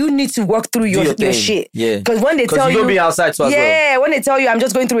you need to work through your shit. Yeah. Because when they tell you, you'll be outside too as well. When they tell you I'm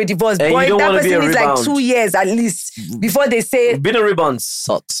just going through a divorce, and boy, that person needs like 2 years at least before they say. Being a rebound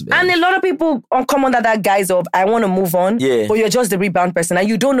sucks, man. And a lot of people come under that guise of I want to move on, but you're just the rebound person, and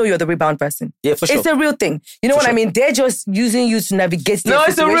you don't know you're the rebound person. Yeah, for sure. It's a real thing. You know what I mean? They're just using you to navigate. No,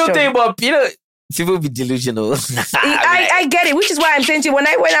 it's a real thing, but people be delusional. I get it, which is why I'm saying to you, when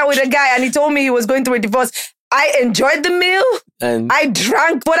I went out with a guy and he told me he was going through a divorce, I enjoyed the meal. And I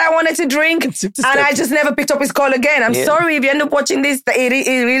drank what I wanted to drink. And I just never picked up his call again. I'm sorry if you end up watching this.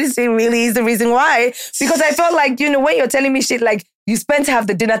 It really is the reason why. Because I felt like, when you're telling me shit like you spent half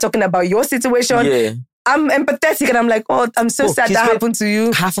the dinner talking about your situation. Yeah. I'm empathetic and I'm like, I'm so sad that happened to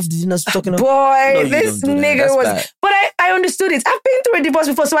you. Half of the dinner's talking about. Boy, this nigga was. Bad. But I understood it. I've been through a divorce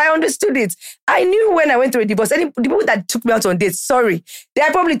before, so I understood it. I knew when I went through a divorce, the people that took me out on dates, sorry, they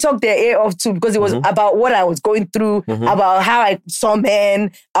probably talked their ear off too, because it was about what I was going through, about how I saw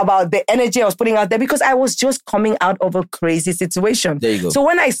men, about the energy I was putting out there, because I was just coming out of a crazy situation. There you go. So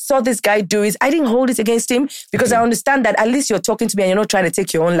when I saw this guy do it, I didn't hold it against him, because I understand that at least you're talking to me and you're not trying to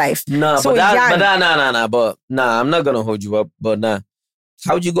take your own life. But I'm not gonna hold you up. But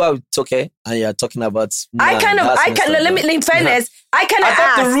how would you go out with Toke and you're talking about? I thought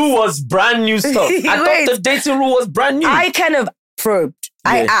the rule was brand new stuff. I thought the dating rule was brand new. I kind of probed.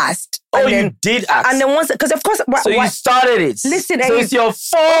 Yeah. I asked. You did ask. And then once, because of course, you started it. Listen, so it's your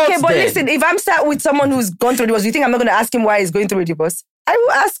fault. Okay, but listen, if I'm sat with someone who's gone through a divorce, you think I'm not going to ask him why he's going through a divorce? I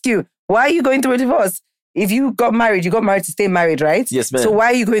will ask you, why are you going through a divorce? If you got married to stay married, right? Yes, ma'am. So why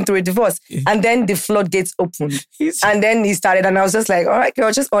are you going through a divorce? And then the floodgates opened. And then he started, and I was just like, all right,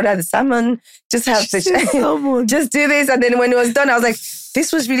 girl, just order the salmon. Just have fish. Just do this. And then when it was done, I was like,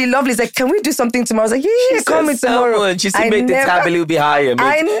 this was really lovely. He's like, can we do something tomorrow? I was like, yeah, call me tomorrow. She said, make the tablet be higher.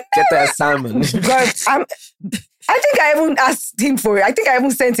 Get that salmon. God, I think I even asked him for it. I think I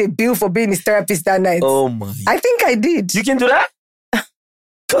even sent a bill for being his therapist that night. Oh my. I think I did. You can do that?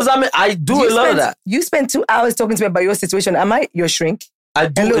 Because I do a lot of that. You spent 2 hours talking to me about your situation. Am I your shrink? I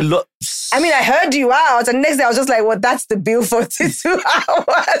do a lot. I mean, I heard you out. And next day I was just like, well, that's the bill for 2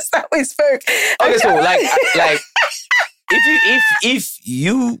 hours that we spoke. Okay, so like if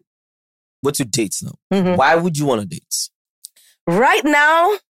you were to date now, why would you want to date? Right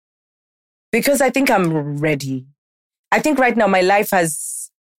now, because I think I'm ready. I think right now my life I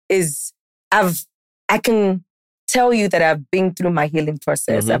can tell you that I've been through my healing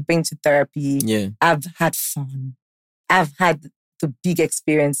process. I've been to therapy. Yeah. I've had fun. I've had the big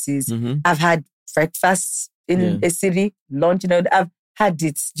experiences. I've had breakfast in a city, lunch, I've had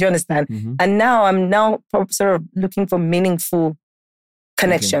it. Do you understand? And now I'm sort of looking for meaningful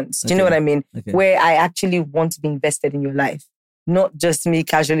connections. Do you know what I mean? Okay. Where I actually want to be invested in your life. Not just me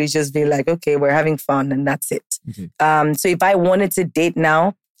casually just being like, okay, we're having fun and that's it. Okay. So if I wanted to date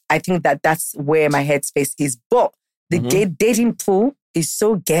now, I think that's where my headspace is. But the dating pool is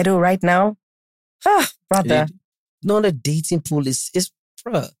so ghetto right now. Brother. The dating pool is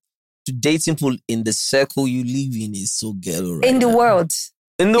bruh. The dating pool in the circle you live in is so ghetto right now. In the world.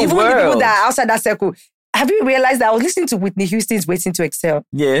 Even the people that are outside that circle. Have you realized that I was listening to Whitney Houston's Waiting to Excel?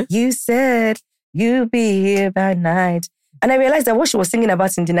 Yeah. You said you'd be here by night. And I realized that what she was singing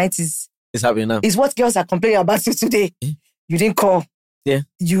about in the 90s is happening now. Is what girls are complaining about you today. Yeah. You didn't call. Yeah.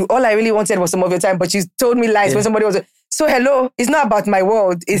 All I really wanted was some of your time, but you told me lies when somebody was... So hello, it's not about my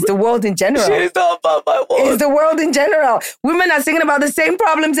world. It's the world in general. It's not about my world. It's the world in general. Women are singing about the same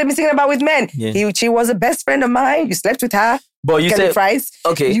problems they've been singing about with men. Yeah. She was a best friend of mine. You slept with her. But you said... Fries.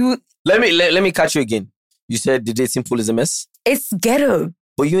 Okay. Let me catch you again. You said the dating pool is a mess? It's ghetto.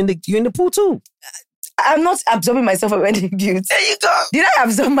 But you're in the pool too. I'm not absorbing myself of any guilt. There you go. Did I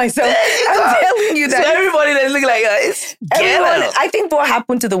absorb myself? I'm telling you that. So everybody that's looking like it's ghetto. I think what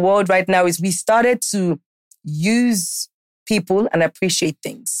happened to the world right now is we started to use people and appreciate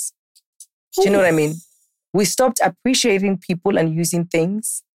things. Do you know what I mean? We stopped appreciating people and using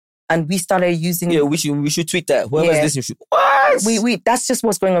things, and we started using... Yeah, we should tweet that. Whoever's listening should... What? That's just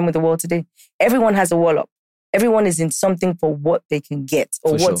what's going on with the world today. Everyone has a wall up. Everyone is in something for what they can get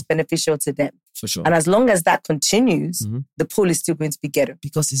or what's beneficial to them. For sure. And as long as that continues, the pool is still going to be ghetto.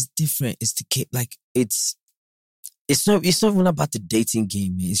 Because it's different. It's not even about the dating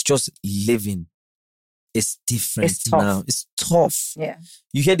game. It's just living. It's different now. It's tough. Yeah.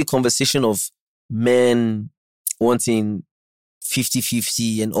 You hear the conversation of men wanting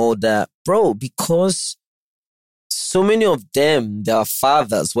 50-50 and all that. Bro, because so many of them, their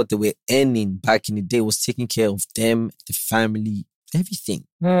fathers, what they were earning back in the day was taking care of them, the family, everything.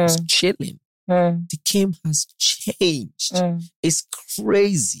 Was chilling. the game has changed. It's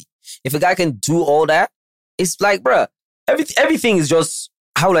crazy. If a guy can do all that, it's like, bruh, everything is just,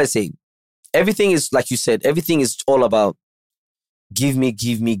 how will I say? Everything is, like you said, everything is all about give me.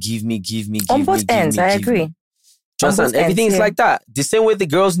 On both ends, I agree. Just everything is like that. The same way the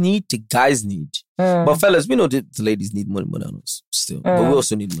girls need, the guys need. But fellas, we know the ladies need money more than us still. But we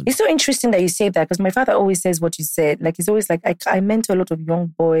also need money. It's so interesting that you say that because my father always says what you said. Like, he's always like, I mentor a lot of young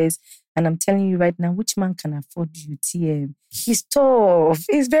boys and I'm telling you right now, which man can afford you, TM? He's tough.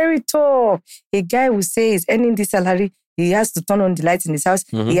 He's very tough. A guy who says earning this salary, he has to turn on the lights in his house.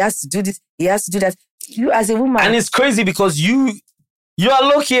 He has to do this. He has to do that. You as a woman. And it's crazy because you are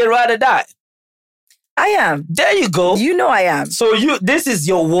lucky and rather die. I am. There you go. You know I am. So this is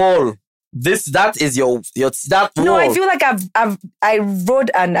your wall. That is your that wall. No, I feel like I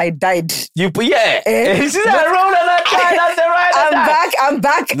rode and I died. She said I rode and I died. That's the right. I'm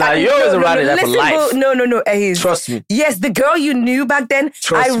back. Nah, you're always riding that for life. No, Ehiz. Trust me. Yes, the girl you knew back then.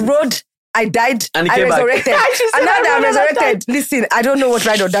 I rode. I died, and I resurrected. And now that I'm resurrected, listen, I don't know what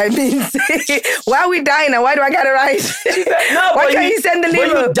ride or die means. Why are we dying and why do I gotta ride? No, why can't you send the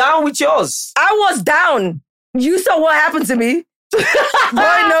limo? But you down with yours. I was down. You saw what happened to me. Boy,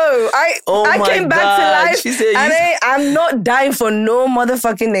 no. I came back to life and I'm not dying for no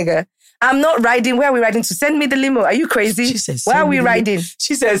motherfucking nigga. I'm not riding. Where are we riding to? Send me the limo. Are you crazy? She said, where are we riding?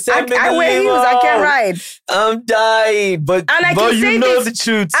 She said, send me the limo. I wear heels. I can't ride. I'm dying. But you know the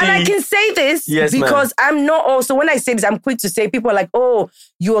truth. And I can say this because I'm not also, when I say this, I'm quick to say people are like, oh,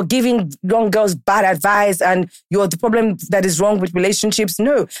 you're giving young girls bad advice and you're the problem that is wrong with relationships.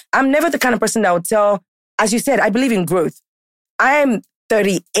 No, I'm never the kind of person that would tell, as you said, I believe in growth. I am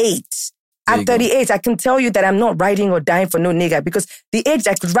 38. At 38, I can tell you that I'm not riding or dying for no nigga because the age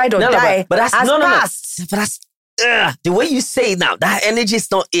I could ride or die has passed. But that's the way you say it now. That energy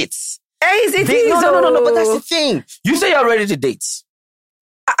is not it. It is. No. But that's the thing. You say you're ready to date.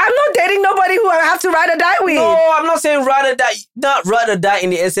 I'm not dating nobody who I have to ride or die with. No, I'm not saying ride or die. Not ride or die in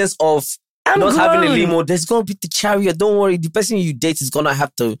the essence of having a limo. There's going to be the chariot. Don't worry. The person you date is going to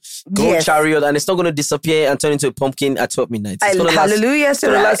have to go chariot and it's not going to disappear and turn into a pumpkin at 12 midnight. It's going to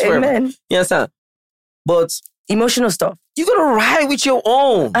last forever. Amen. You understand? But emotional stuff. You're going to ride with your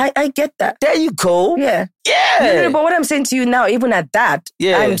own. I get that. There you go. Yeah. Yeah. No, but what I'm saying to you now, even at that,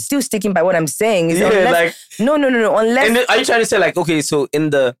 I'm still sticking by what I'm saying. Is no. Unless... And are you trying to say like, okay, so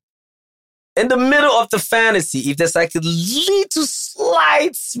in the middle of the fantasy, if there's like a little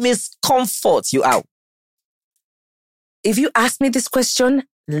slight miscomfort, you out. If you asked me this question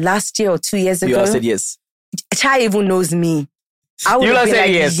last year or 2 years ago, you said yes. Chai even knows me. I would have been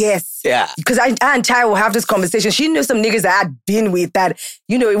like, yes. Yeah. Because I and Chai will have this conversation. She knows some niggas that I'd been with that,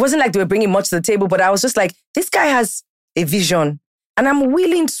 it wasn't like they were bringing much to the table, but I was just like, this guy has a vision and I'm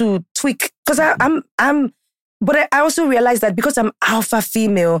willing to tweak because but I also realized that because I'm alpha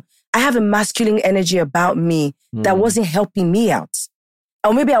female, I have a masculine energy about me that wasn't helping me out.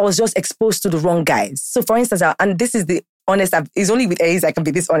 Or maybe I was just exposed to the wrong guys. So for instance, and this is the honest, it's only with Ehiz I can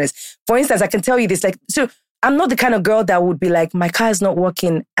be this honest. For instance, I can tell you this, so I'm not the kind of girl that would be like, my car is not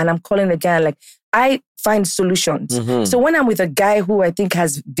working and I'm calling a guy. Like, I find solutions. Mm-hmm. So when I'm with a guy who I think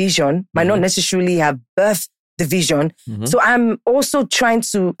has vision, might not necessarily have birthed the vision. Mm-hmm. So I'm also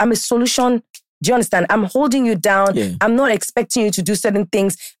I'm a solution. Do you understand? I'm holding you down. Yeah. I'm not expecting you to do certain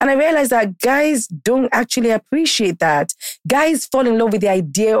things. And I realized that guys don't actually appreciate that. Guys fall in love with the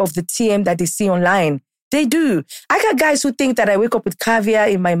idea of the TM that they see online. They do. I got guys who think that I wake up with caviar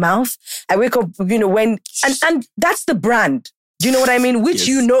in my mouth. I wake up, and that's the brand. Do you know what I mean? Which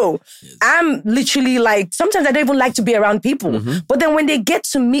Yes. I'm literally like, sometimes I don't even like to be around people. Mm-hmm. But then when they get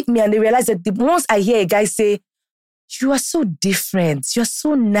to meet me and they realize that once I hear a guy say, you are so different, you're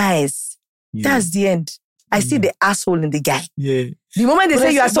so nice. Yeah. That's the end. I see the asshole in the guy. Yeah. The moment they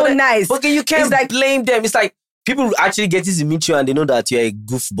say you are so nice. But you can't blame them. It's like, people actually get to meet you and they know that you're a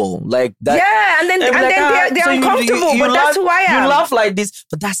goofball. Like that. Yeah, and then they're uncomfortable. But that's who I am. You laugh like this.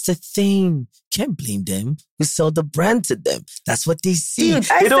 But that's the thing. Can't blame them. You sell the brand to them. That's what they see.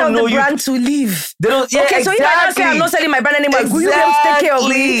 Dude, I sell the brand to live. They don't. Yeah, okay, so if I don't say I'm not selling my brand anymore, will you take care of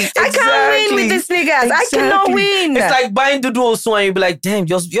me? I can't win with these niggas. I cannot win. It's like buying the dual so and you'll be like, damn,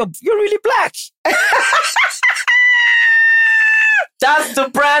 you're really black. That's the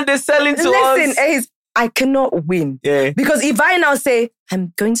brand they're selling to us. Listen, I cannot win. Yeah. Because if I now say,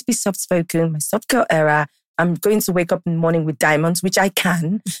 I'm going to be soft-spoken, my soft girl era, I'm going to wake up in the morning with diamonds, which I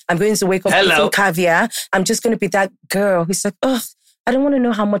can. I'm going to wake up with caviar. I'm just going to be that girl who's like, oh, I don't want to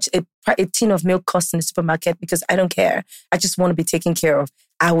know how much a tin of milk costs in the supermarket because I don't care. I just want to be taken care of.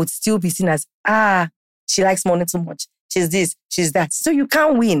 I would still be seen as, she likes money too much. she's this, she's that. So you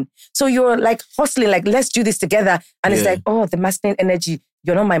can't win. So you're like hustling, like, let's do this together. And it's like, oh, the masculine energy.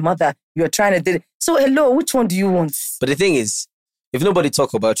 You're not my mother. You're trying to do it. So hello, which one do you want? But the thing is, if nobody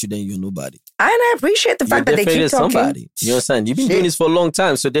talk about you, then you're nobody. And I appreciate the fact that they keep talking. Somebody. You understand? You've been doing this for a long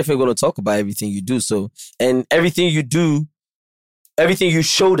time, so definitely going to talk about everything you do. So, and everything you do, everything you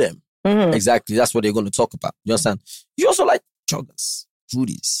show them, exactly, that's what they're going to talk about. You understand? You also like joggers,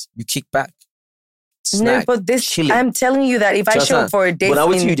 booties. You kick back. Snack, no, but this, chilling. I'm telling you that if I show up for a date, but I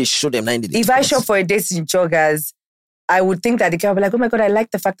want you to show them 90 days. If I show up for a date in joggers, I would think that the guy would be like, oh my God, I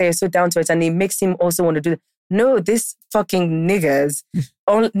like the fact that you're so down to it. And it makes him also want to do it. No, this fucking niggas,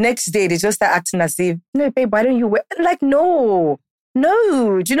 next day, they just start acting as if, no, babe, why don't you wear? Like, no.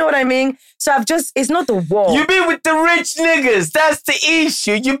 Do you know what I mean? So it's not the war. You been with the rich niggas. That's the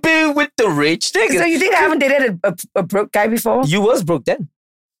issue. You been with the rich niggas. So you think I haven't dated a broke guy before? You was broke then.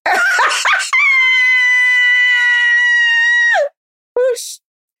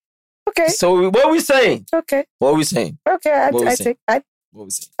 Okay. So what are we saying? Okay. What are we saying? Okay, I take. What are we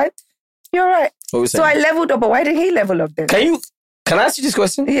saying? You're right. What are we saying? So I leveled up, but why did he level up then? Can I ask you this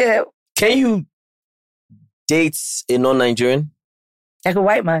question? Yeah. Can you date a non-Nigerian? Like a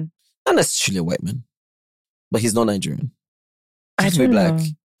white man? Not necessarily a white man, but he's not Nigerian. He could be black.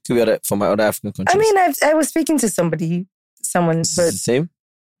 Could be from my other African countries. I mean, I was speaking to someone, but... Is it the same?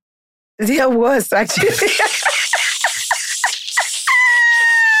 There was, actually.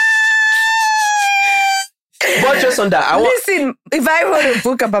 But just on that, listen, if I wrote a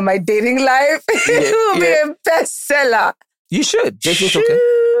book about my dating life, it would be a bestseller. You should. Dating token.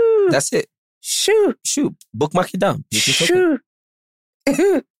 That's it. Shoo. Bookmark it down. Shoo.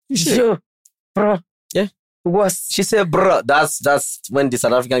 You should. Bro. Yeah. Was. She said, bro. That's when the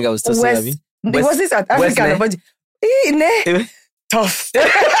South African guy was still saying, it was this South African, but tough.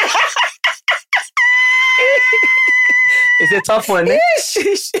 It's a tough one, eh?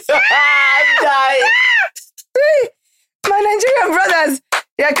 I'm dying. My Nigerian brothers,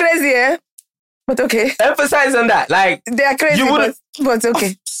 they are crazy, eh? But okay. Emphasize on that. Like, they are crazy, but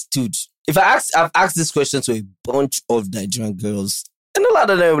okay. Dude, I've asked this question to a bunch of Nigerian girls, and a lot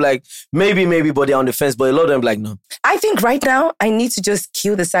of them are like, maybe, but they're on the fence, but a lot of them are like, no. I think right now, I need to just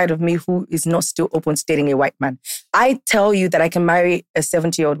kill the side of me who is not still open to dating a white man. I tell you that I can marry a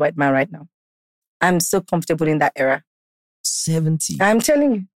 70-year-old white man right now. I'm so comfortable in that era. 70? I'm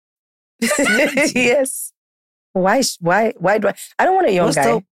telling you. Yes. Why do I don't want a young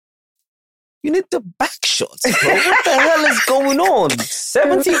guy. You need the back shots, bro. What the hell is going on?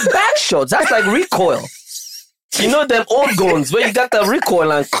 70 back shots. That's like recoil. You know them old guns where you got the recoil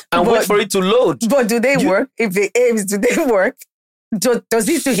and wait for it to load. But do they work? If they aims, do they work? Does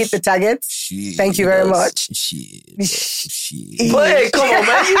he still hit the target? Thank you very much. Shit. But hey, come on,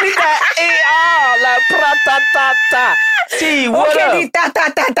 man. You need that AR, like pra-ta-ta-ta. T, what up?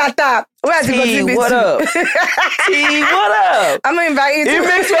 Ta-ta-ta-ta-ta. Where's the contributing? What up? T, what up? I'm going to invite you to... It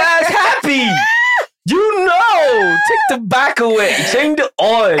makes your ass happy. You know. Take the back away. Change the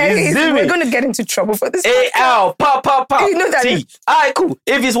oil. We're going to get into trouble for this. Hey, ow. Pop. You know that. T. All right, cool.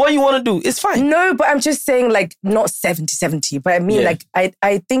 If it's what you want to do, it's fine. No, but I'm just saying, like, not 70, but I mean, like, I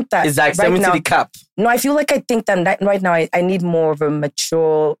think that... It's like right 70 now, the cap. No, I feel like I think that right now I need more of a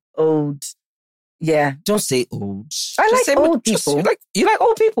mature, old... Yeah. Don't say old. I like old people. You like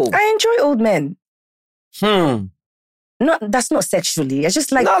old people. I enjoy old men. That's not sexually. It's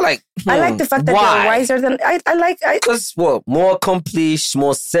just like... I like the fact that they're wiser than... Because what? More accomplished,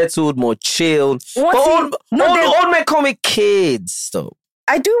 more settled, more chilled. Old men come with kids, though.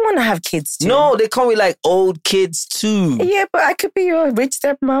 I do want to have kids, too. No, they come with like old kids, too. Yeah, but I could be your rich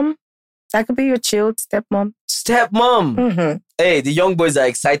stepmom. I could be your chilled stepmom. Stepmom. Mm-hmm. Hey, the young boys are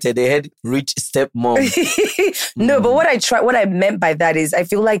excited. They had rich stepmom. No, but what I meant by that is I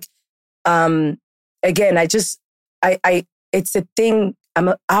feel like, again, it's a thing. I'm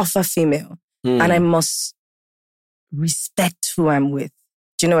an alpha female and I must respect who I'm with.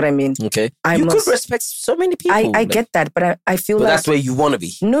 Do you know what I mean? Okay. You could respect so many people. I get that, but I feel like... that's where you want to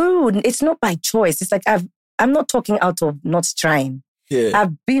be. No, it's not by choice. It's like I'm not talking out of not trying. Yeah.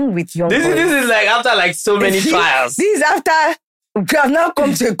 I've been with young boys. This is like after like so many trials. This is after I've now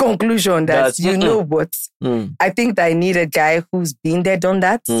come to a conclusion that you know what? I think that I need a guy who's been there, done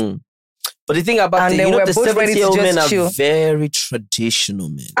that. But the thing about the 70-year-old men are very traditional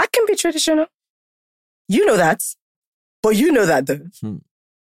men. I can be traditional. You know that. But you know that though.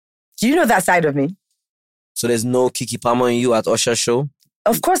 You know that side of me. So there's no Kiki Palmer in you at Usher's show?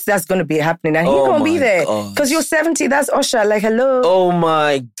 Of course that's going to be happening. And he's going to be there. Because you're 70, that's Usher. Like, hello. Oh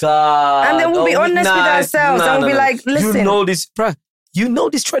my God. And then we'll be honest with ourselves. And we'll be like, listen. You know this, bruh. You know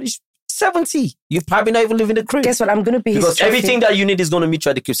this tradition. 70, you're probably not even living the crib. Guess what? I'm going to be his Because trophy. everything that you need is going to meet you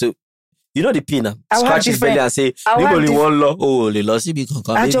at the crib. So, you know the P now. I'll Scratch his belly and say, only one law. Oh, the lossy be can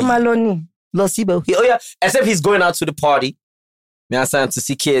come. Ajo Maloney. Lossy, oh yeah. Except he's going out to the party. Me understand, to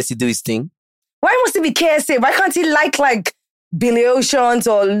see KSC do his thing. Why must it be KSA? Why can't he like Billy Oceans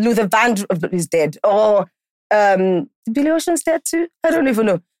or Luther Vandross is dead? Or Billy Ocean's dead too? I don't even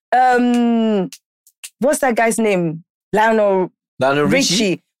know. What's that guy's name? Lionel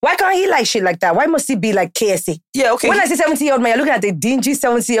Richie. Why can't he like shit like that? Why must he be like KSA? Yeah, okay. When I say 70-year-old man, you're looking at a dingy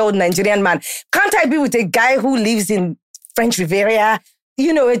 70-year-old Nigerian man. Can't I be with a guy who lives in French Riviera?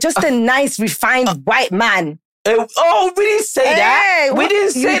 You know, just a nice, refined white man. We didn't say that. We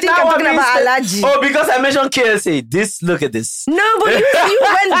didn't say you think that. I'm talking about allergy? Oh, because I mentioned KSA. Look at this. No, but you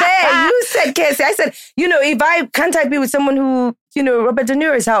went there. You said KSA. I said, can't I be with someone who, Robert De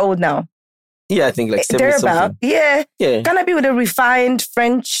Niro is how old now? Yeah, I think like 70 something. Yeah. Yeah. Can I be with a refined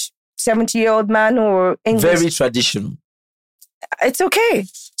French 70-year-old man or English? Very traditional. It's okay.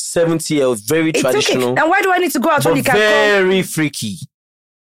 70-year-old, very traditional. Okay. And why do I need to go out when you can't very freaky.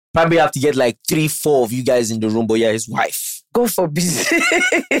 Probably have to get like 3-4 of you guys in the room, but yeah, his wife. Go for business.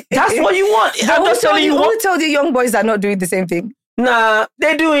 That's what you want. I'm just telling you. Who told you young boys are not doing the same thing? Nah,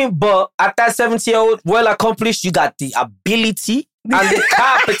 they're doing, but at that 70-year-old, well accomplished, you got the ability and the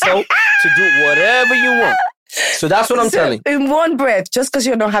capital to do whatever you want. So that's what I'm telling. In one breath, just because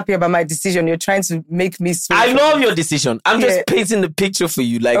you're not happy about my decision, you're trying to make me switch. I love your decision. I'm just painting the picture for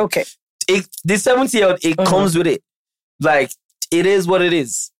you. Like, okay. The 70-year-old, it comes with it. Like, it is what it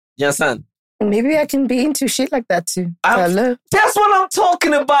is. You understand? Maybe I can be into shit like that too. Hello? That's what I'm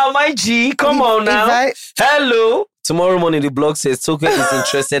talking about, my G. Come on now. Hello. Tomorrow morning, the blog says Toke is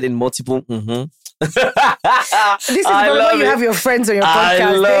interested in multiple. This is when you have your friends on your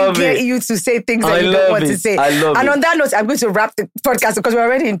podcast. They get you to say things that you don't want to say. I love and it. on that note, I'm going to wrap the podcast because we're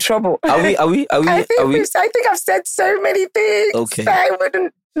already in trouble. Are we? I think I've said so many things. Okay. That I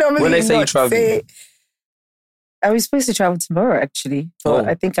wouldn't normally when I say you travel. Say. I was supposed to travel tomorrow, actually. But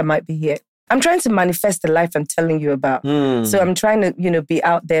I think I might be here. I'm trying to manifest the life I'm telling you about. So I'm trying to, be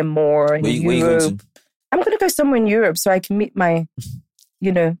out there more in Europe. Where you going to? I'm going to go somewhere in Europe so I can meet my,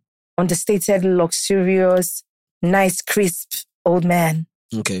 understated, luxurious, nice, crisp old man.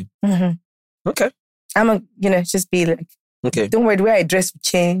 Okay. Mm-hmm. Okay. I'm just be like, okay. Don't worry, the way I dress will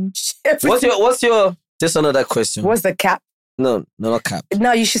change. What's your, just another question. What's the cap? No, not cap.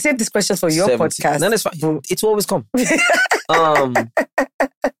 No, you should save this question for your 70. podcast. No, that's fine. It will always come.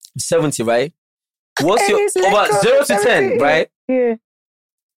 70, right? What's your, over 0 to 10, right? Yeah.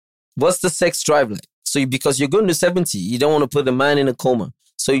 What's the sex drive like? So because you're going to 70, you don't want to put the man in a coma.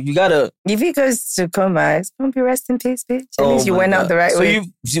 So you gotta... If he goes to coma, it's going to be rest in peace, bitch. At least you went out the right way.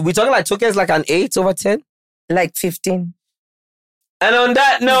 So we're talking like Toke is like an 8 over 10? Like 15. And on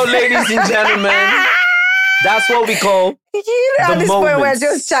that note, ladies and gentlemen, that's what we call at this point we're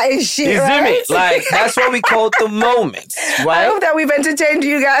just chatting shit, right? Like, that's what we call the moments, right? I hope that we've entertained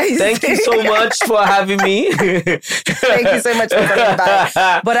you guys. Thank you so much for having me. Thank you so much for coming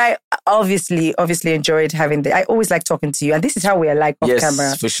back. But I obviously enjoyed having I always like talking to you. And this is how we are like off camera.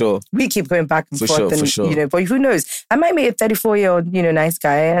 Yes, for sure. We keep going back and forth. For sure. But who knows? I might meet a 34-year-old, nice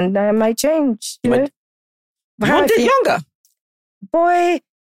guy and I might change, You want to get younger? Boy...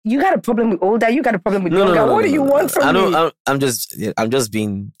 You got a problem with older. You got a problem with younger. What do you want from me? I'm just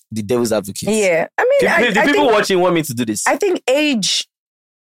being the devil's advocate. Yeah, I mean, the people watching want me to do this. I think age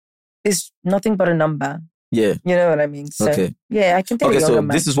is nothing but a number. Yeah, you know what I mean. So, okay. Yeah, I can tell you. Okay, so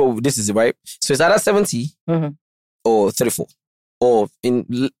man. this is right. So it's either 70 or 34 or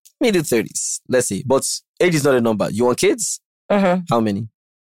in middle 30s. Let's say, but age is not a number. You want kids? How many?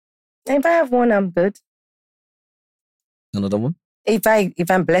 If I have one, I'm good. Another one? If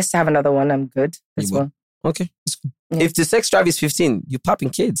I'm blessed to have another one, I'm good as well. Okay, that's cool. Yeah. If the sex drive is 15, you're popping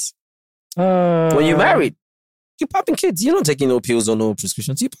kids. When you're married, you're popping kids. You're not taking no pills or no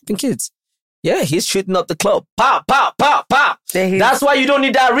prescriptions. You're popping kids. Yeah, he's shooting up the club. Pop, pop, pop, pop. That's why you don't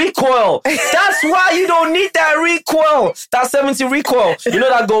need that recoil. That's why you don't need that recoil. That 70 recoil. You know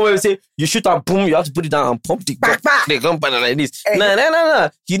that gun where we say, you shoot and boom, you have to put it down and pump the gun like this. No.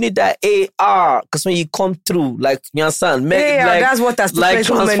 You need that AR. Because when you come through, like, you understand? That's what has put like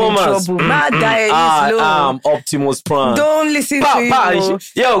Transformers. Mad diet is low. Optimus Prime. Don't listen to him.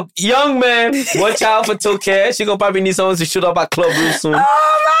 Yo, young man, watch out for Toke. She gonna probably need someone to shoot up at club real soon.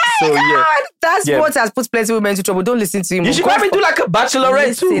 Oh my God. That's what has put plenty of women into trouble. Don't listen to him. You should probably do like a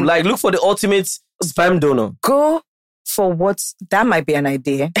bachelorette too. Like, look for the ultimate sperm donor. Go for that might be an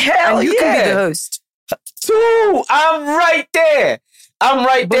idea. Hell and you can be the host. Too. I'm right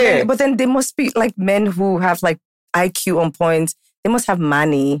there. But then they must be like men who have like IQ on point. They must have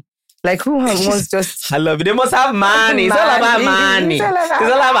money. Like, who wants just... I love it. They must have money. It's all about money. It's all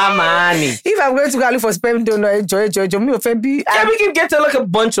about money. If I'm going to go look for sperm donor, me offend. Yeah, we can get to like a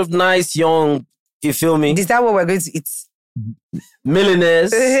bunch of nice young, you feel me? Is that what we're going to eat?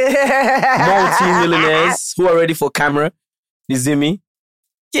 Millionaires, multi-millionaires who are ready for camera. You see me?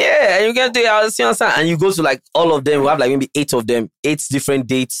 Yeah, and you get to, and you go to like all of them. We have like maybe 8 of them, 8 different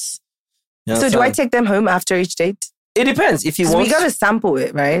dates. So do I take them home after each date? It depends. If you want, we gotta sample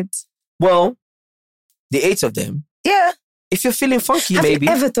it, right? Well, the 8 of them. Yeah. If you're feeling funky, have maybe.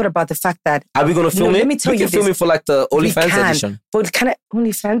 Have you ever thought about the fact that... Are we going to film it? Let me tell you this. We can film it for like the OnlyFans edition. But can I...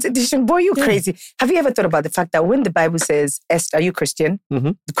 OnlyFans edition? Boy, you're crazy. Have you ever thought about the fact that when the Bible says, Esther, are you Christian?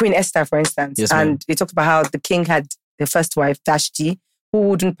 Mm-hmm. The Queen Esther, for instance. Yes, and they talked about how the king had the first wife, Vashti, who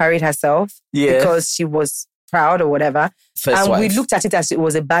wouldn't parade herself because she was proud or whatever. First wife. We looked at it as it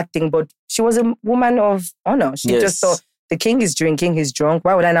was a bad thing, but she was a woman of honor. She just thought, the king is drinking, he's drunk.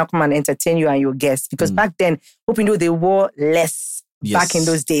 Why would I now come and entertain you and your guests? Because back then, hope you know, they wore less back in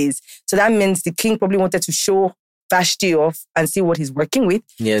those days. So that means the king probably wanted to show Vashti off and see what he's working with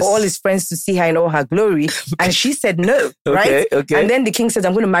for all his friends to see her in all her glory. And she said no, right? Okay. And then the king said,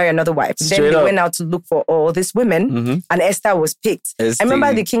 I'm going to marry another wife. Then they went out to look for all these women and Esther was picked. I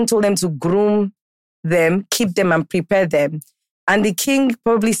remember the king told them to groom them, keep them and prepare them. And the king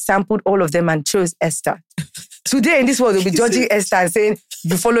probably sampled all of them and chose Esther. Today in this world, they'll be judging Esther and saying,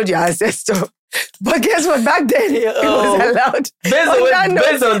 you followed your ancestor. But guess what? Back then, it was allowed.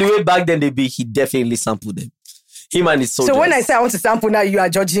 Based on the way back then they be, he definitely sampled them. Him and his soldiers. So when I say I want to sample now, you are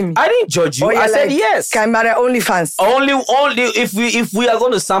judging me. I didn't judge you. I said yes. Can marry OnlyFans. Only if we are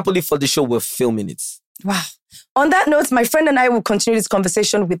going to sample it for the show, we're filming it. Wow. On that note, my friend and I will continue this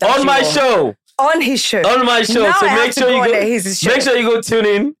conversation with on my show. On his show. On my show. Now so make sure you go tune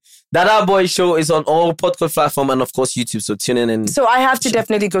in. That Boy show is on all podcast platforms and of course YouTube. So tune in. And so I have to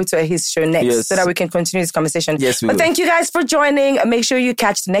definitely go to his show next so that we can continue this conversation. Yes, we will. Thank you guys for joining. Make sure you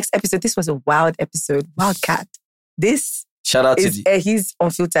catch the next episode. This was a wild episode. Wildcat. This shout out is Ehiz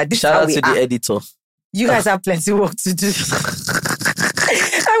Unfiltered. Shout out to the editor. You guys have plenty of work to do.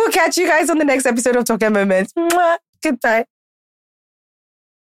 I will catch you guys on the next episode of Talking Moments. Mwah. Goodbye.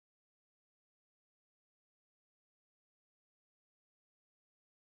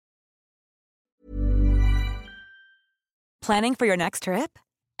 Planning for your next trip?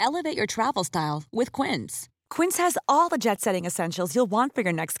 Elevate your travel style with Quince. Quince has all the jet-setting essentials you'll want for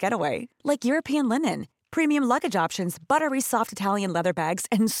your next getaway, like European linen, premium luggage options, buttery soft Italian leather bags,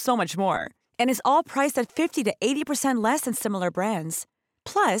 and so much more. And is all priced at 50 to 80% less than similar brands.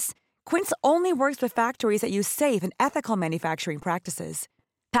 Plus, Quince only works with factories that use safe and ethical manufacturing practices.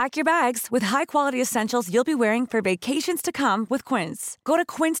 Pack your bags with high-quality essentials you'll be wearing for vacations to come with Quince. Go to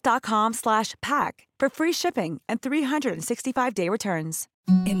quince.com/pack for free shipping and 365-day returns.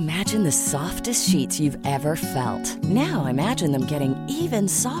 Imagine the softest sheets you've ever felt. Now imagine them getting even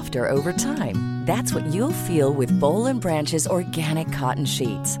softer over time. That's what you'll feel with Boll & Branch's organic cotton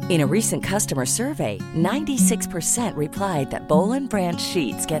sheets. In a recent customer survey, 96% replied that Boll & Branch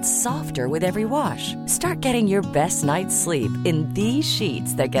sheets get softer with every wash. Start getting your best night's sleep in these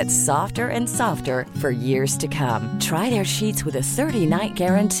sheets that get softer and softer for years to come. Try their sheets with a 30-night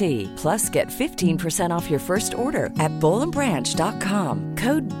guarantee. Plus, get 15% off your first order at bollandbranch.com.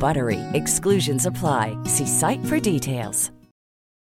 Code BUTTERY. Exclusions apply. See site for details.